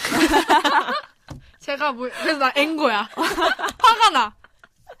잘못했겠구나. 그래서 나 앵 거야. 화가 나.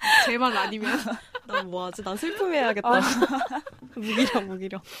 제만 아니면. 난 뭐하지? 난 슬픔 해야겠다.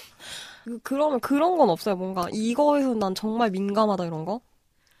 무기력. 그러면 그런 건 없어요? 뭔가 이거에서 난 정말 민감하다 이런 거?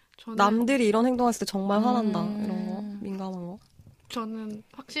 남들이 이런 행동했을 때 정말 화난다 이런 거 민감한 거 저는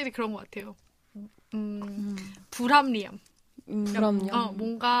확실히 그런 것 같아요. 불합리함. 불합리함.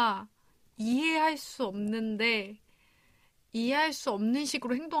 뭔가 이해할 수 없는데 이해할 수 없는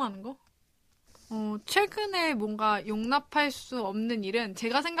식으로 행동하는 거. 최근에 뭔가 용납할 수 없는 일은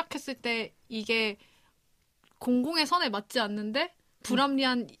제가 생각했을 때 이게 공공의 선에 맞지 않는데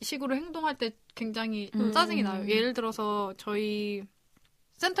불합리한 식으로 행동할 때 굉장히 짜증이 나요. 예를 들어서 저희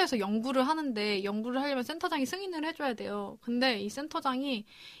센터에서 연구를 하는데 연구를 하려면 센터장이 승인을 해줘야 돼요. 근데 이 센터장이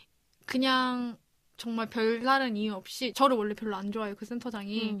그냥 정말 별다른 이유 없이 저를 원래 별로 안 좋아해요. 그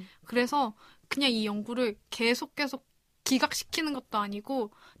센터장이. 그래서 그냥 이 연구를 계속 기각시키는 것도 아니고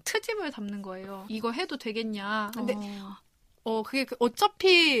트집을 잡는 거예요. 이거 해도 되겠냐. 근데 그게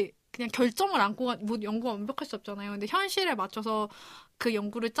어차피 그냥 결정을 안고 뭐 연구가 완벽할 수 없잖아요. 근데 현실에 맞춰서 그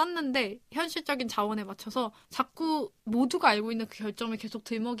연구를 짰는데 현실적인 자원에 맞춰서 자꾸 모두가 알고 있는 그 결점을 계속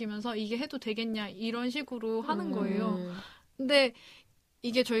들먹이면서 이게 해도 되겠냐 이런 식으로 하는 거예요. 근데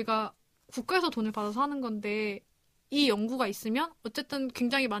이게 저희가 국가에서 돈을 받아서 하는 건데 이 연구가 있으면 어쨌든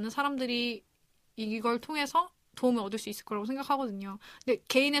굉장히 많은 사람들이 이걸 통해서 도움을 얻을 수 있을 거라고 생각하거든요. 근데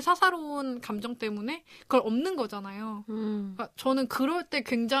개인의 사사로운 감정 때문에 그걸 없는 거잖아요. 그러니까 저는 그럴 때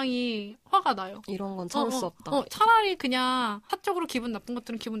굉장히 화가 나요. 이런 건 참을 수 없다. 차라리 그냥 사적으로 기분 나쁜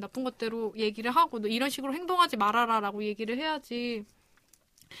것들은 기분 나쁜 것대로 얘기를 하고 너 이런 식으로 행동하지 말아라라고 얘기를 해야지.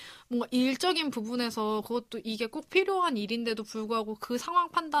 뭔가 일적인 부분에서 그것도 이게 꼭 필요한 일인데도 불구하고 그 상황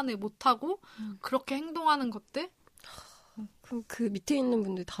판단을 못하고 그렇게 행동하는 것들? 그럼 그 밑에 있는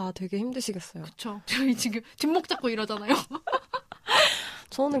분들 다 되게 힘드시겠어요. 그쵸. 저희 지금 뒷목 잡고 이러잖아요.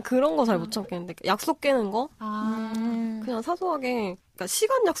 저는 그런 거 잘 못 참겠는데 약속 깨는 거? 그냥 사소하게 그러니까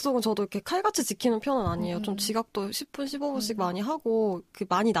시간 약속은 저도 이렇게 칼같이 지키는 편은 아니에요. 좀 지각도 10분, 15분씩 많이 하고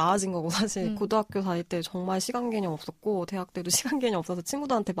많이 나아진 거고 사실 고등학교 다닐 때 정말 시간 개념 없었고 대학 때도 시간 개념 없어서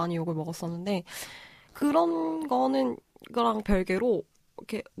친구들한테 많이 욕을 먹었었는데 그런 거는 이거랑 별개로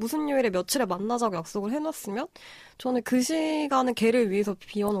이렇게 무슨 요일에 며칠에 만나자고 약속을 해놨으면 저는 그 시간은 걔를 위해서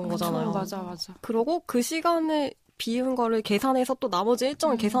비워놓은 거잖아요. 맞아. 그러고 그 시간을 비운 거를 계산해서 또 나머지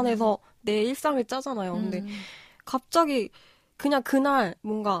일정을 계산해서 내 일상을 짜잖아요. 근데 갑자기 그냥 그날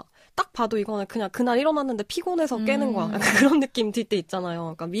뭔가 딱 봐도 이거는 그냥 그날 일어났는데 피곤해서 깨는 거야. 약간 그런 느낌 들 때 있잖아요.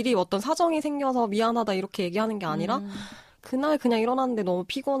 그러니까 미리 어떤 사정이 생겨서 미안하다 이렇게 얘기하는 게 아니라 그날 그냥 일어났는데 너무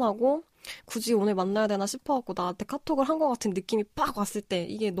피곤하고 굳이 오늘 만나야 되나 싶어갖고 나한테 카톡을 한 것 같은 느낌이 빡 왔을 때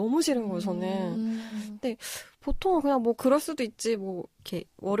이게 너무 싫은 거예요, 저는. 근데 보통은 그냥 뭐 그럴 수도 있지, 뭐 이렇게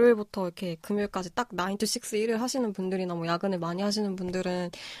월요일부터 이렇게 금요일까지 딱 9 to 6 일을 하시는 분들이나 뭐 야근을 많이 하시는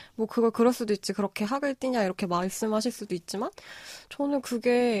분들은 뭐 그걸 그럴 수도 있지, 그렇게 학을 뛰냐 이렇게 말씀하실 수도 있지만 저는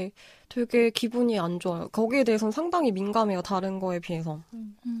그게 되게 기분이 안 좋아요. 거기에 대해서는 상당히 민감해요, 다른 거에 비해서.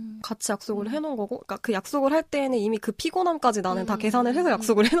 같이 약속을 해놓은 거고, 그러니까 그 약속을 할 때에는 이미 그 피곤함까지 나는 다 계산을 해서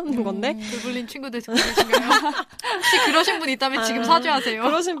약속을 해놓는 건데. 불불린 친구들 듣고 계신가요? 혹시 그러신 분 있다면 지금 사죄하세요.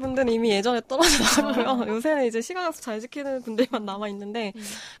 그러신 분들은 이미 예전에 떨어져 나가고요. 요새는 이제 시간 약속 잘 지키는 분들만 남아 있는데,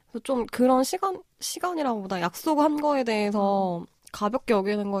 좀 그런 시간이라고보다 약속한 거에 대해서 가볍게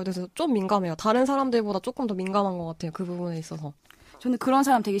여기는 거에 대해서 좀 민감해요. 다른 사람들보다 조금 더 민감한 것 같아요, 그 부분에 있어서. 저는 그런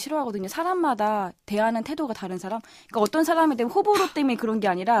사람 되게 싫어하거든요. 사람마다 대하는 태도가 다른 사람. 그러니까 어떤 사람에 대한 호불호 때문에 그런 게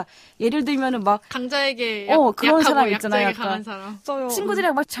아니라 예를 들면은 막 강자에게 그런 사람 약하고 있잖아요. 약자에게 강한 사람.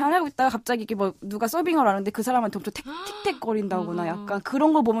 친구들이랑 막 잘하고 있다가 갑자기 이렇게 뭐 누가 서빙을 하는데 그 사람한테 엄청 틱틱거린다거나 약간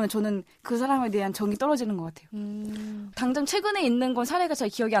그런 걸 보면 저는 그 사람에 대한 정이 떨어지는 것 같아요. 당장 최근에 있는 건 사례가 잘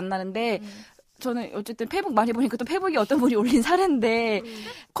기억이 안 나는데 저는 어쨌든 페북 많이 보니까 또 페북에 어떤 분이 올린 사례인데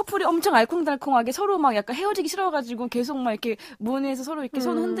커플이 엄청 알콩달콩하게 서로 막 약간 헤어지기 싫어가지고 계속 막 이렇게 문에서 서로 이렇게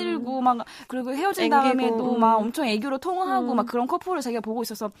손 흔들고 막 그리고 헤어진 다음에도 막 엄청 애교로 통화하고 막 그런 커플을 자기가 보고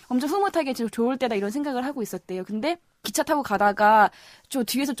있어서 엄청 흐뭇하게 좋을 때다 이런 생각을 하고 있었대요. 근데 기차 타고 가다가 저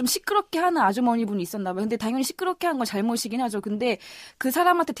뒤에서 좀 시끄럽게 하는 아주머니 분이 있었나 봐요. 근데 당연히 시끄럽게 한 건 잘못이긴 하죠. 근데 그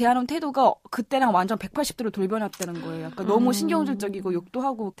사람한테 대하는 태도가 그때랑 완전 180도로 돌변했다는 거예요. 약간 너무 신경질적이고 욕도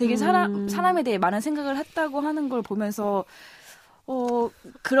하고 되게 사람에 대해 많은 생각을 했다고 하는 걸 보면서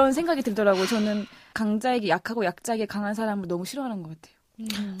그런 생각이 들더라고요. 저는 강자에게 약하고 약자에게 강한 사람을 너무 싫어하는 것 같아요.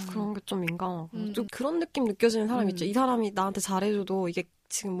 그런 게 좀 민감하고 좀 그런 느낌 느껴지는 사람 있죠. 이 사람이 나한테 잘해줘도 이게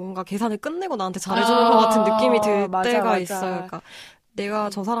지금 뭔가 계산을 끝내고 나한테 잘해주는 것 같은 느낌이 들 때가 있어요. 그러니까 내가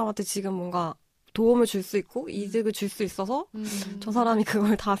저 사람한테 지금 뭔가 도움을 줄 수 있고 이득을 줄 수 있어서 저 사람이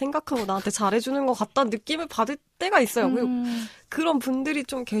그걸 다 생각하고 나한테 잘해주는 것 같다는 느낌을 받을 때가 있어요. 그런 분들이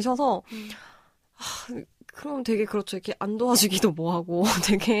좀 계셔서 그럼 되게 그렇죠. 이렇게 안 도와주기도 뭐하고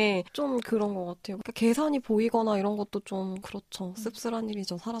되게 좀 그런 것 같아요. 그러니까 계산이 보이거나 이런 것도 좀 그렇죠. 씁쓸한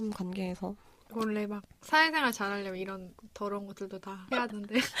일이죠. 사람 관계에서. 원래 막 사회생활 잘하려면 이런 더러운 것들도 다 해야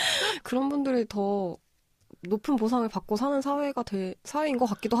하는데 그런 분들이 더 높은 보상을 받고 사는 사회인 것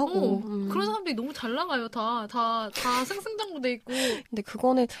같기도 하고. 그런 사람들이 너무 잘 나가요. 다 승승장구돼 있고. 근데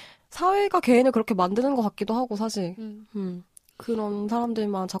그거는 사회가 개인을 그렇게 만드는 것 같기도 하고 사실. 그런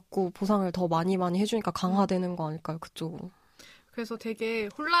사람들만 자꾸 보상을 더 많이 해주니까 강화되는 거 아닐까요? 그쪽으로. 그래서 되게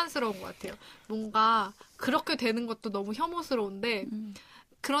혼란스러운 것 같아요. 뭔가 그렇게 되는 것도 너무 혐오스러운데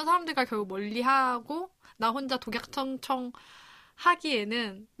그런 사람들과 결국 멀리하고 나 혼자 독약청청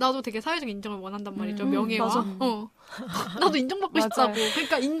하기에는 나도 되게 사회적 인정을 원한단 말이죠. 명예와. 맞아. 나도 인정받고 싶다고.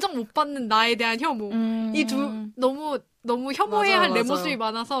 그러니까 인정 못 받는 나에 대한 혐오. 이 너무 혐오해야 할 내 모습이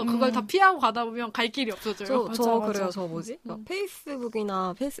많아서 그걸 다 피하고 가다 보면 갈 길이 없어져요. 그래요. 저 뭐지?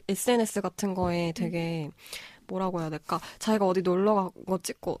 페이스북이나 SNS 같은 거에 되게 뭐라고 해야 될까? 자기가 어디 놀러 간 거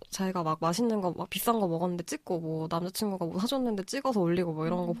찍고, 자기가 막 맛있는 거, 막 비싼 거 먹었는데 찍고, 뭐 남자친구가 뭐 사줬는데 찍어서 올리고 뭐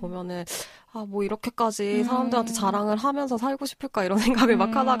이런 거 보면은, 뭐 이렇게까지 사람들한테 자랑을 하면서 살고 싶을까 이런 생각을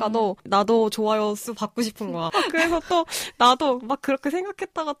막 하다가도, 나도 좋아요 수 받고 싶은 거야. 그래서 또, 나도 막 그렇게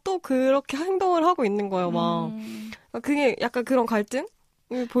생각했다가 또 그렇게 행동을 하고 있는 거예요, 막. 그게 약간 그런 갈등?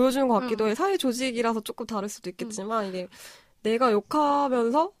 보여주는 것 같기도 해. 사회 조직이라서 조금 다를 수도 있겠지만, 이게 내가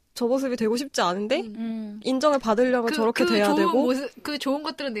욕하면서 저 모습이 되고 싶지 않은데 인정을 받으려면 저렇게 돼야 되고 그 좋은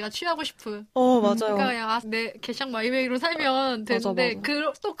것들은 내가 취하고 싶은 맞아요. 그러니까 그냥 내 개샹 마이웨이로 살면 되는데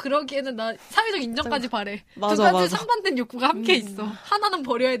맞아. 또 그러기에는 나 사회적 인정까지 바래. 두 가지 상반된 욕구가 함께 있어. 하나는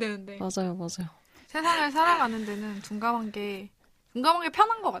버려야 되는데. 맞아요. 세상을 살아가는 데는 둔감한 게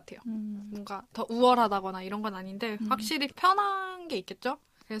편한 것 같아요. 뭔가 더 우월하다거나 이런 건 아닌데 확실히 편한 게 있겠죠.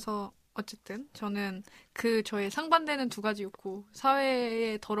 그래서 어쨌든 저는 저의 상반되는 두 가지 욕구,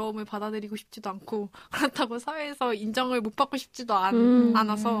 사회의 더러움을 받아들이고 싶지도 않고 그렇다고 사회에서 인정을 못 받고 싶지도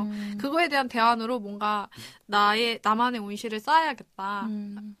않아서 그거에 대한 대안으로 뭔가 나만의 온실을 쌓아야겠다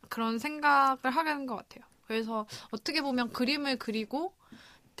그런 생각을 하게 된 것 같아요. 그래서 어떻게 보면 그림을 그리고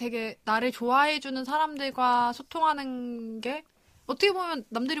되게 나를 좋아해주는 사람들과 소통하는 게 어떻게 보면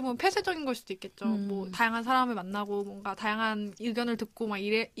남들이 보면 폐쇄적인 걸 수도 있겠죠. 뭐 다양한 사람을 만나고 뭔가 다양한 의견을 듣고 막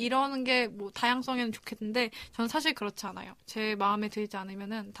이러는 게 뭐 다양성에는 좋겠는데 저는 사실 그렇지 않아요. 제 마음에 들지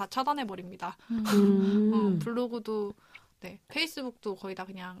않으면은 다 차단해 버립니다. 블로그도 페이스북도 거의 다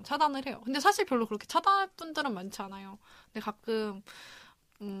그냥 차단을 해요. 근데 사실 별로 그렇게 차단할 분들은 많지 않아요. 근데 가끔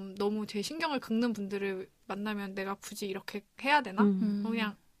너무 제 신경을 긁는 분들을 만나면 내가 굳이 이렇게 해야 되나?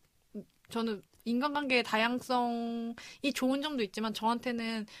 그냥 저는 인간관계의 다양성이 좋은 점도 있지만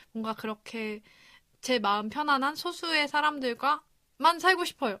저한테는 뭔가 그렇게 제 마음 편안한 소수의 사람들과만 살고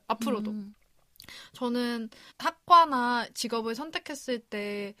싶어요. 앞으로도. 저는 학과나 직업을 선택했을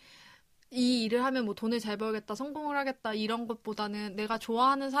때 이 일을 하면 뭐 돈을 잘 벌겠다, 성공을 하겠다 이런 것보다는 내가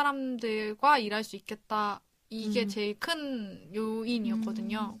좋아하는 사람들과 일할 수 있겠다. 이게 제일 큰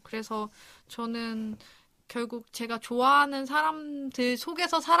요인이었거든요. 그래서 저는 결국 제가 좋아하는 사람들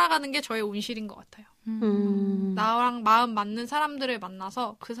속에서 살아가는 게 저의 온실인 것 같아요. 나랑 마음 맞는 사람들을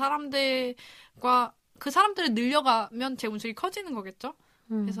만나서 그 사람들을 늘려가면 제 온실이 커지는 거겠죠?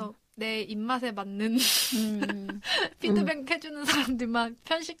 그래서 내 입맛에 맞는 피드백 해주는 사람들만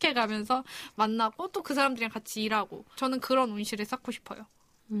편식해가면서 만나고 또 그 사람들이랑 같이 일하고 저는 그런 온실을 쌓고 싶어요.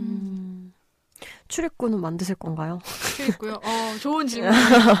 출입구는 만드실 건가요? 출입구요? 좋은 질문이에요.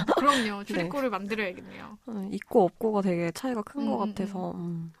 그럼요. 출입구를 만들어야겠네요. 있고 없고가 되게 차이가 큰 것 같아서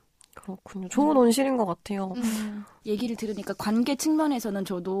그렇군요. 좋은 온실인 것 같아요. 얘기를 들으니까 관계 측면에서는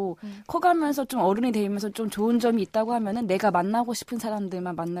저도 커가면서 좀 어른이 되면서 좀 좋은 점이 있다고 하면은 내가 만나고 싶은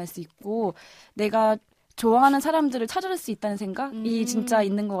사람들만 만날 수 있고 내가 좋아하는 사람들을 찾을 수 있다는 생각이 진짜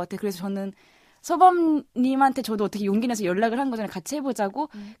있는 것 같아요. 그래서 저는 서범님한테 저도 어떻게 용기 내서 연락을 한 거잖아요. 같이 해보자고.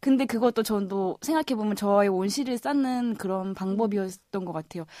 근데 그것도 저도 생각해보면 저의 온실을 쌓는 그런 방법이었던 것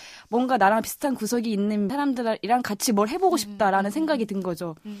같아요. 뭔가 나랑 비슷한 구석이 있는 사람들이랑 같이 뭘 해보고 싶다라는 생각이 든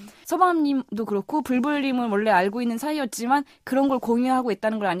거죠. 서범님도 그렇고 불불님은 원래 알고 있는 사이였지만 그런 걸 공유하고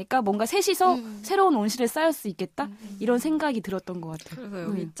있다는 걸 아니까 뭔가 셋이서 새로운 온실을 쌓을 수 있겠다? 이런 생각이 들었던 것 같아요. 그래서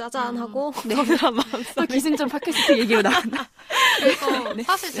여기 짜잔하고 네. 또 기승전 팟캐스트 얘기로 나왔나? 그래서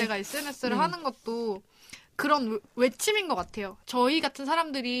사실 제가 SNS를 하는 것도 그런 외침인 것 같아요. 저희 같은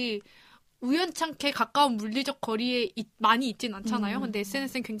사람들이 우연찮게 가까운 물리적 거리에 많이 있진 않잖아요. 근데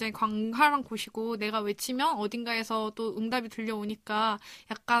SNS는 굉장히 광활한 곳이고 내가 외치면 어딘가에서 또 응답이 들려오니까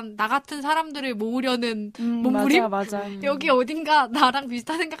약간 나 같은 사람들을 모으려는 몸부림? 맞아. 여기 어딘가 나랑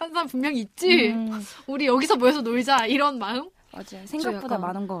비슷한 생각하는 사람 분명히 있지. 우리 여기서 모여서 놀자. 이런 마음? 맞아요. 생각보다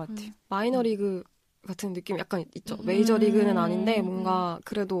많은 것 같아요. 마이너리그 같은 느낌 약간 있죠. 메이저리그는 아닌데 뭔가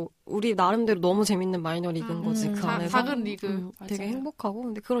그래도 우리 나름대로 너무 재밌는 마이너리그인 거지. 그 안에서 작은 리그. 되게 행복하고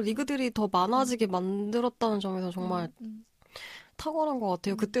근데 그런 리그들이 더 많아지게 만들었다는 점에서 정말 탁월한 것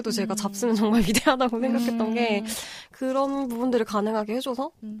같아요. 그때도 제가 잡스는 정말 위대하다고 생각했던 게 그런 부분들을 가능하게 해줘서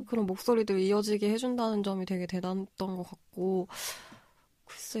그런 목소리들 이어지게 해준다는 점이 되게 대단했던 것 같고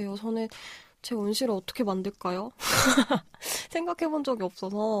글쎄요. 저는 제 온실을 어떻게 만들까요? 생각해본 적이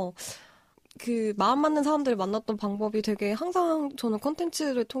없어서 그 마음 맞는 사람들을 만났던 방법이 되게 항상 저는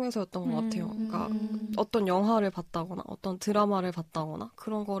콘텐츠를 통해서였던 것 같아요. 그러니까 어떤 영화를 봤다거나 어떤 드라마를 봤다거나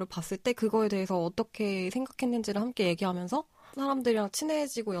그런 거를 봤을 때 그거에 대해서 어떻게 생각했는지를 함께 얘기하면서 사람들이랑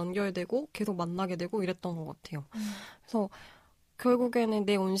친해지고 연결되고 계속 만나게 되고 이랬던 것 같아요. 그래서 결국에는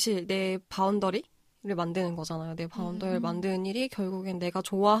내 온실, 내 바운더리 를 만드는 거잖아요. 내 바운더리를 만드는 일이 결국엔 내가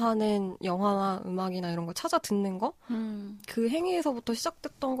좋아하는 영화나 음악이나 이런 걸 찾아 듣는 거? 그 행위에서부터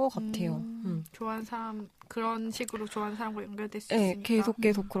시작됐던 것 같아요. 좋아하는 사람, 그런 식으로 좋아하는 사람과 연결될 수 네, 있으니까.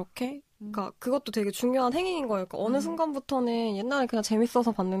 계속 그렇게. 그러니까 그것도 되게 중요한 행위인 거예요. 그러니까 어느 순간부터는 옛날에 그냥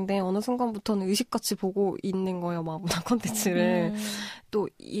재밌어서 봤는데 어느 순간부터는 의식같이 보고 있는 거예요. 막 문화 콘텐츠를. 또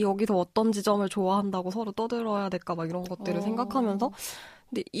여기서 어떤 지점을 좋아한다고 서로 떠들어야 될까 막 이런 것들을 생각하면서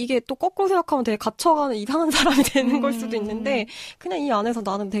근데 이게 또 거꾸로 생각하면 되게 갇혀가는 이상한 사람이 되는 걸 수도 있는데 그냥 이 안에서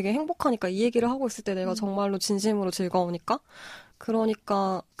나는 되게 행복하니까 이 얘기를 하고 있을 때 내가 정말로 진심으로 즐거우니까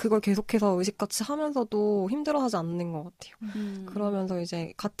그러니까 그걸 계속해서 의식같이 하면서도 힘들어하지 않는 것 같아요. 그러면서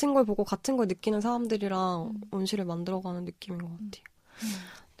이제 같은 걸 보고 같은 걸 느끼는 사람들이랑 온실을 만들어가는 느낌인 것 같아요.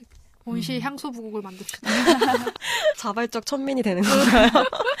 온실 향수 부곡을 만듭시다. 자발적 천민이 되는 건가요?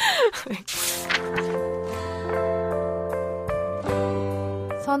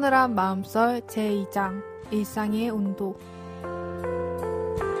 서늘한 마음썰 제2장 일상의 온도.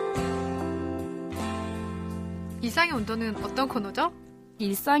 일상의 온도는 어떤 코너죠?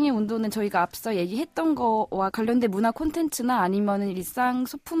 일상의 온도는 저희가 앞서 얘기했던 거와 관련된 문화 콘텐츠나 아니면은 일상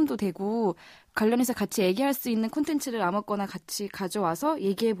소품도 되고 관련해서 같이 얘기할 수 있는 콘텐츠를 아무거나 같이 가져와서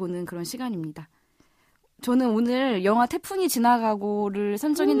얘기해보는 그런 시간입니다. 저는 오늘 영화 태풍이 지나가고를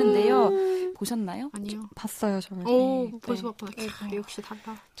선정했는데요. 보셨나요? 아니요. 봤어요, 저는. 오, 벌써 봤구나. 역시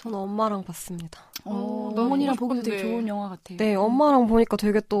달라. 저는 엄마랑 봤습니다. 어머니랑 보기도 되게 좋은 영화 같아요. 네, 엄마랑 보니까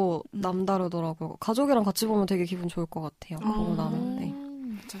되게 또 남다르더라고요. 가족이랑 같이 보면 되게 기분 좋을 것 같아요. 보고 나면. 네.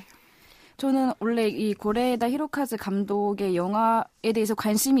 맞아요. 저는 원래 이 고레에다 히로카즈 감독의 영화에 대해서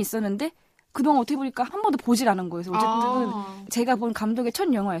관심이 있었는데 그동안 어떻게 보니까 한 번도 보질 않은 거예요. 어쨌든 제가 본 감독의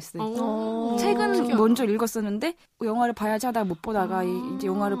첫 영화였어요. 책은 먼저 읽었었는데 영화를 봐야지 하다가 못 보다가 이제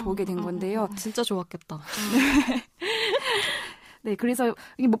영화를 보게 된 건데요. 진짜 좋았겠다. 네, 그래서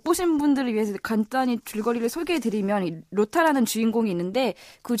못 보신 분들을 위해서 간단히 줄거리를 소개해드리면 이 로타라는 주인공이 있는데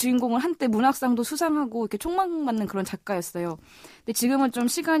그 주인공은 한때 문학상도 수상하고 이렇게 촉망받는 그런 작가였어요. 근데 지금은 좀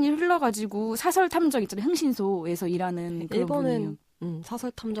시간이 흘러가지고 사설 탐정 있잖아요. 흥신소에서 일하는 그런 일본은 분이에요.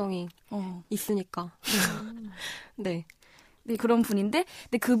 사설 탐정이 있으니까. 네. 네, 그런 분인데,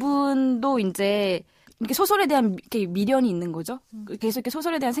 근데 그분도 이제 이렇게 소설에 대한 이렇게 미련이 있는 거죠. 계속 이렇게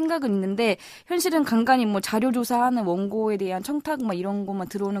소설에 대한 생각은 있는데 현실은 간간히 뭐 자료 조사하는 원고에 대한 청탁 막 이런 것만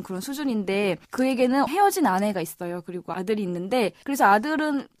들어오는 그런 수준인데 그에게는 헤어진 아내가 있어요. 그리고 아들이 있는데 그래서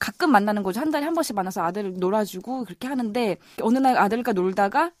아들은 가끔 만나는 거죠. 한 달에 한 번씩 만나서 아들을 놀아주고 그렇게 하는데 어느 날 아들과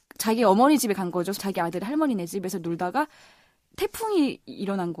놀다가 자기 어머니 집에 간 거죠. 자기 아들이 할머니네 집에서 놀다가 태풍이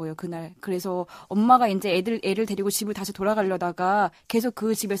일어난 거예요, 그날. 그래서 엄마가 이제 애를 데리고 집을 다시 돌아가려다가 계속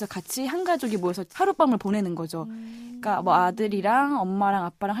그 집에서 같이 한 가족이 모여서 하룻밤을 보내는 거죠. 그러니까 뭐 아들이랑 엄마랑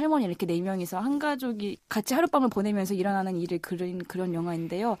아빠랑 할머니 이렇게 4명이서 한 가족이 같이 하룻밤을 보내면서 일어나는 일을 그린 그런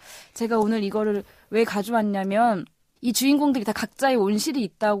영화인데요. 제가 오늘 이거를 왜 가져왔냐면 이 주인공들이 다 각자의 온실이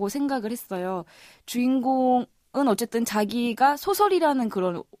있다고 생각을 했어요. 주인공은 어쨌든 자기가 소설이라는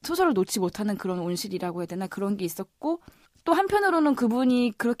그런 소설을 놓지 못하는 그런 온실이라고 해야 되나 그런 게 있었고 또 한편으로는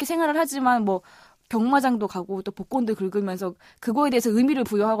그분이 그렇게 생활을 하지만 뭐 경마장도 가고 또 복권도 긁으면서 그거에 대해서 의미를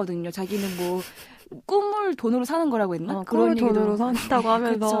부여하거든요. 자기는 뭐 꿈을 돈으로 사는 거라고 했나? 꿈을 돈으로 산다고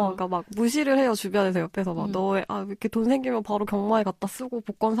하면서 그러니까 막 무시를 해요. 주변에서 옆에서 막 너 이렇게 돈 생기면 바로 경마에 갖다 쓰고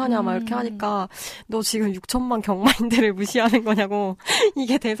복권 사냐 막 이렇게 하니까 너 지금 6천만 경마인들을 무시하는 거냐고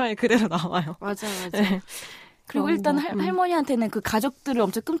이게 대사에 그대로 나와요. 맞아. 네. 그리고 일단 할머니한테는 그 가족들을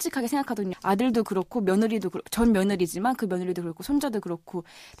엄청 끔찍하게 생각하거든요. 아들도 그렇고 며느리도 전 며느리지만 그 며느리도 그렇고 손자도 그렇고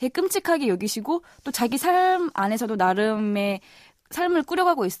되게 끔찍하게 여기시고 또 자기 삶 안에서도 나름의 삶을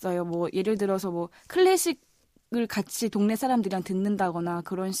꾸려가고 있어요. 뭐 예를 들어서 뭐 클래식을 같이 동네 사람들이랑 듣는다거나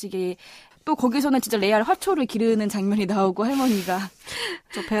그런 식의 또 거기서는 진짜 레알 화초를 기르는 장면이 나오고 할머니가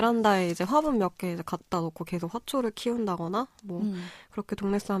저 베란다에 이제 화분 몇 개 이제 갖다 놓고 계속 화초를 키운다거나 뭐 그렇게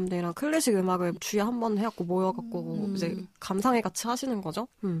동네 사람들이랑 클래식 음악을 주에 한 번 해갖고 모여갖고 이제 감상회 같이 하시는 거죠.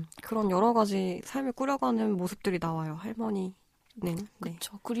 그런 여러 가지 삶을 꾸려가는 모습들이 나와요. 할머니. 네.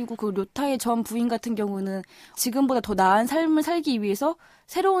 그렇죠. 그리고 그 료타의 전 부인 같은 경우는 지금보다 더 나은 삶을 살기 위해서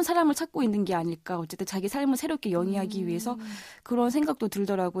새로운 사람을 찾고 있는 게 아닐까. 어쨌든 자기 삶을 새롭게 영위하기 위해서 그런 생각도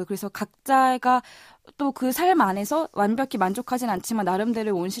들더라고요. 그래서 각자가 또 그 삶 안에서 완벽히 만족하진 않지만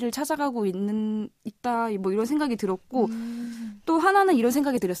나름대로 온실을 찾아가고 있다 뭐 이런 생각이 들었고 또 하나는 이런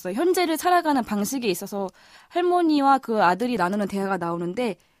생각이 들었어요. 현재를 살아가는 방식에 있어서 할머니와 그 아들이 나누는 대화가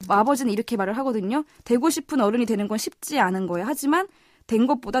나오는데 아버지는 이렇게 말을 하거든요. 되고 싶은 어른이 되는 건 쉽지 않은 거예요. 하지만 된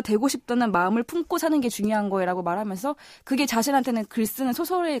것보다 되고 싶다는 마음을 품고 사는 게 중요한 거예요라고 말하면서 그게 자신한테는 글 쓰는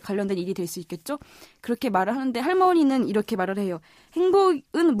소설에 관련된 일이 될 수 있겠죠. 그렇게 말을 하는데 할머니는 이렇게 말을 해요.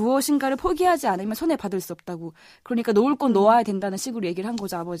 행복은 무엇인가를 포기하지 않으면 손에 받을 수 없다고. 그러니까 놓을 건 놓아야 된다는 식으로 얘기를 한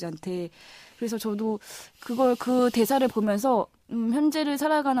거죠, 아버지한테. 그래서 저도 그 대사를 보면서 현재를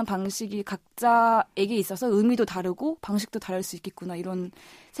살아가는 방식이 각자에게 있어서 의미도 다르고 방식도 다를 수 있겠구나 이런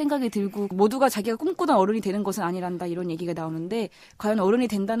생각이 들고 모두가 자기가 꿈꾸던 어른이 되는 것은 아니란다 이런 얘기가 나오는데 과연 어른이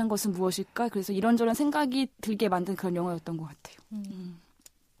된다는 것은 무엇일까? 그래서 이런저런 생각이 들게 만든 그런 영화였던 것 같아요.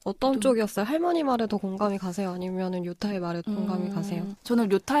 어떤 쪽이었어요? 할머니 말에 더 공감이 가세요? 아니면 료타의 말에 공감이 가세요? 저는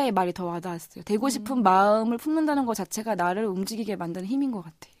료타의 말이 더 와닿았어요. 되고 싶은 마음을 품는다는 것 자체가 나를 움직이게 만드는 힘인 것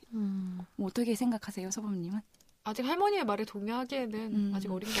같아요. 뭐 어떻게 생각하세요, 서범님은? 아직 할머니의 말에 동의하기에는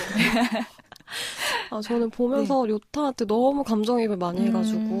아직 어린 것 같아요. 저는 보면서 료타한테 너무 감정이입을 많이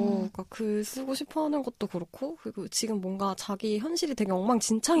해가지고 그러니까 글 쓰고 싶어하는 것도 그렇고 그리고 지금 뭔가 자기 현실이 되게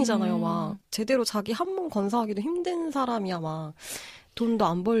엉망진창이잖아요. 막 제대로 자기 한 몸 건사하기도 힘든 사람이야. 막 돈도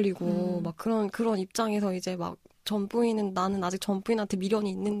안 벌리고 막 그런 입장에서 이제 막 전부인은 나는 아직 전부인한테 미련이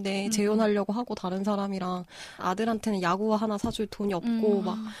있는데 재혼하려고 하고 다른 사람이랑 아들한테는 야구 하나 사줄 돈이 없고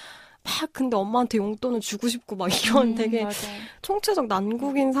막 근데 엄마한테 용돈을 주고 싶고 막 이런 되게 맞아. 총체적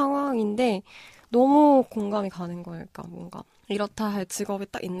난국인 상황인데 너무 공감이 가는 거예요. 그러니까 뭔가 이렇다 할 직업이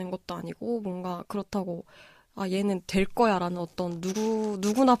딱 있는 것도 아니고 뭔가 그렇다고 얘는 될 거야라는 어떤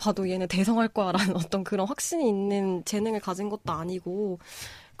누구나 봐도 얘는 대성할 거야라는 어떤 그런 확신이 있는 재능을 가진 것도 아니고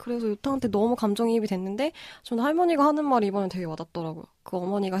그래서 료타한테 너무 감정이입이 됐는데 저는 할머니가 하는 말이 이번에 되게 와닿더라고요. 그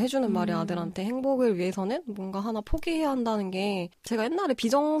어머니가 해주는 말이 아들한테 행복을 위해서는 뭔가 하나 포기해야 한다는 게 제가 옛날에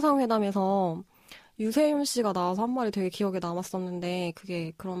비정상회담에서 유세윤 씨가 나와서 한 말이 되게 기억에 남았었는데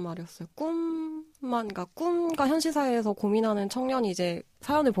그게 그런 말이었어요. 그러니까 꿈과 현실 사이에서 고민하는 청년이 이제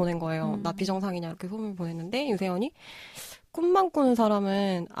사연을 보낸 거예요. 나 비정상이냐 이렇게 소문을 보냈는데 유세윤이 꿈만 꾸는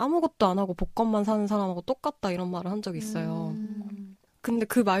사람은 아무것도 안 하고 복권만 사는 사람하고 똑같다 이런 말을 한 적이 있어요. 근데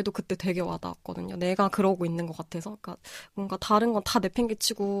그 말도 그때 되게 와닿았거든요. 내가 그러고 있는 것 같아서. 그러니까 뭔가 다른 건 다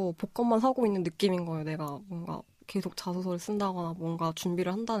내팽개치고 복권만 사고 있는 느낌인 거예요. 내가 뭔가 계속 자소서를 쓴다거나 뭔가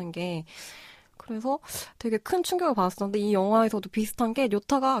준비를 한다는 게. 그래서 되게 큰 충격을 받았었는데 이 영화에서도 비슷한 게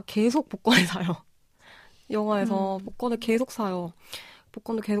료타가 계속 복권을 사요. 영화에서 복권을 계속 사요.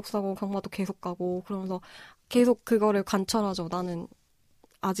 복권도 계속 사고 강마도 계속 가고 그러면서 계속 그거를 관철하죠. 나는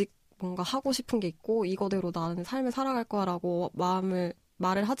아직 뭔가 하고 싶은 게 있고 이거대로 나는 삶을 살아갈 거야라고 말을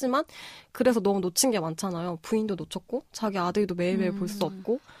하지만 그래서 너무 놓친 게 많잖아요. 부인도 놓쳤고 자기 아들도 매일매일 볼 수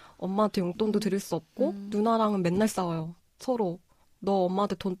없고 엄마한테 용돈도 드릴 수 없고 누나랑은 맨날 싸워요. 서로 너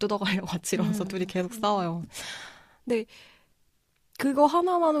엄마한테 돈 뜯어가려고 같이 이러면서 둘이 계속 싸워요. 근데 그거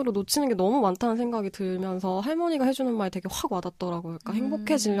하나만으로 놓치는 게 너무 많다는 생각이 들면서 할머니가 해주는 말이 되게 확 와닿더라고요. 그러니까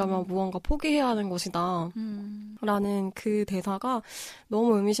행복해지려면 무언가 포기해야 하는 것이다. 라는 그 대사가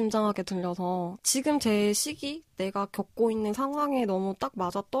너무 의미심장하게 들려서 지금 제 시기 내가 겪고 있는 상황에 너무 딱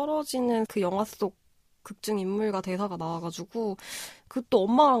맞아떨어지는 그 영화 속 극중 인물과 대사가 나와가지고 그것도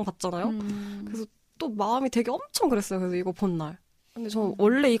엄마랑 봤잖아요. 그래서 또 마음이 되게 엄청 그랬어요. 그래서 이거 본 날. 근데 저는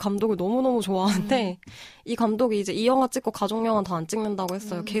원래 이 감독을 너무너무 좋아하는데 이 감독이 이제 이 영화 찍고 가족영화는 더 안 찍는다고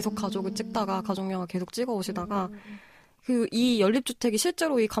했어요. 계속 가족을 찍다가 가족영화 계속 찍어오시다가 이 연립주택이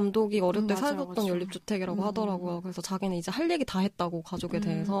실제로 이 감독이 어릴 때 살았던 연립주택이라고 하더라고요. 그래서 자기는 이제 할 얘기 다 했다고 가족에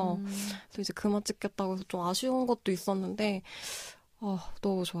대해서. 그래서 이제 그만 찍겠다고 해서 좀 아쉬운 것도 있었는데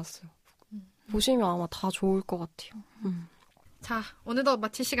너무 좋았어요. 보시면 아마 다 좋을 것 같아요. 자, 어느덧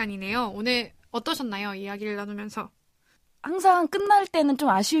마칠 시간이네요. 오늘 어떠셨나요? 이야기를 나누면서. 항상 끝날 때는 좀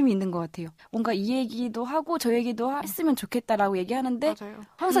아쉬움이 있는 것 같아요. 뭔가 이 얘기도 하고 저 얘기도 했으면 좋겠다라고 얘기하는데 맞아요.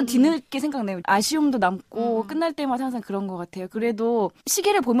 항상 뒤늦게 생각나요. 아쉬움도 남고 끝날 때마다 항상 그런 것 같아요. 그래도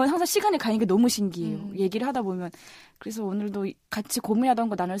시계를 보면 항상 시간이 가는 게 너무 신기해요. 얘기를 하다 보면. 그래서 오늘도 같이 고민하던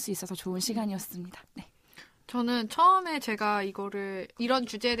거 나눌 수 있어서 좋은 시간이었습니다. 네. 저는 처음에 제가 이런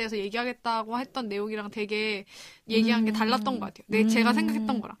주제에 대해서 얘기하겠다고 했던 내용이랑 되게 얘기한 게 달랐던 것 같아요. 제가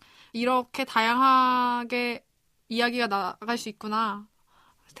생각했던 거랑. 이렇게 다양하게 이야기가 나갈 수 있구나.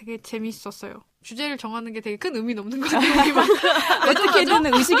 되게 재밌었어요. 주제를 정하는 게 되게 큰 의미는 없는 것 같아요.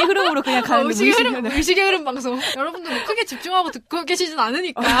 어떻게든 의식의 흐름으로 그냥 가는 의식의 흐름 방송. 여러분들 뭐 크게 집중하고 듣고 계시진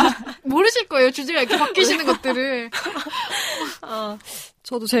않으니까 모르실 거예요. 주제가 이렇게 바뀌시는 것들을.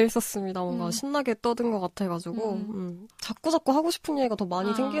 저도 재밌었습니다. 뭔가 신나게 떠든 것 같아가지고 자꾸 하고 싶은 얘기가 더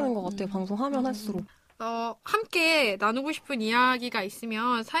많이 생기는 것 같아요. 방송하면 할수록. 함께 나누고 싶은 이야기가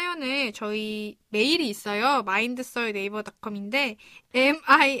있으면 사연을 저희 메일이 있어요. mindsul@naver.com인데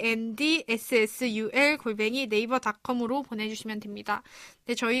mindSSUL@naver.com으로 보내주시면 됩니다.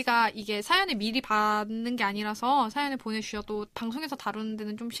 근데 저희가 이게 사연을 미리 받는 게 아니라서 사연을 보내주셔도 방송에서 다루는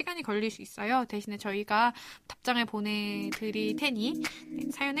데는 좀 시간이 걸릴 수 있어요. 대신에 저희가 답장을 보내드릴 테니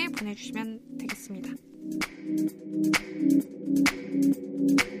사연을 보내주시면 되겠습니다.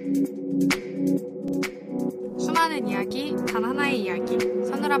 수많은 이야기, 단 하나의 이야기.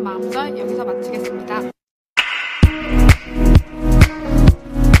 서늘한 마음설 여기서 마치겠습니다.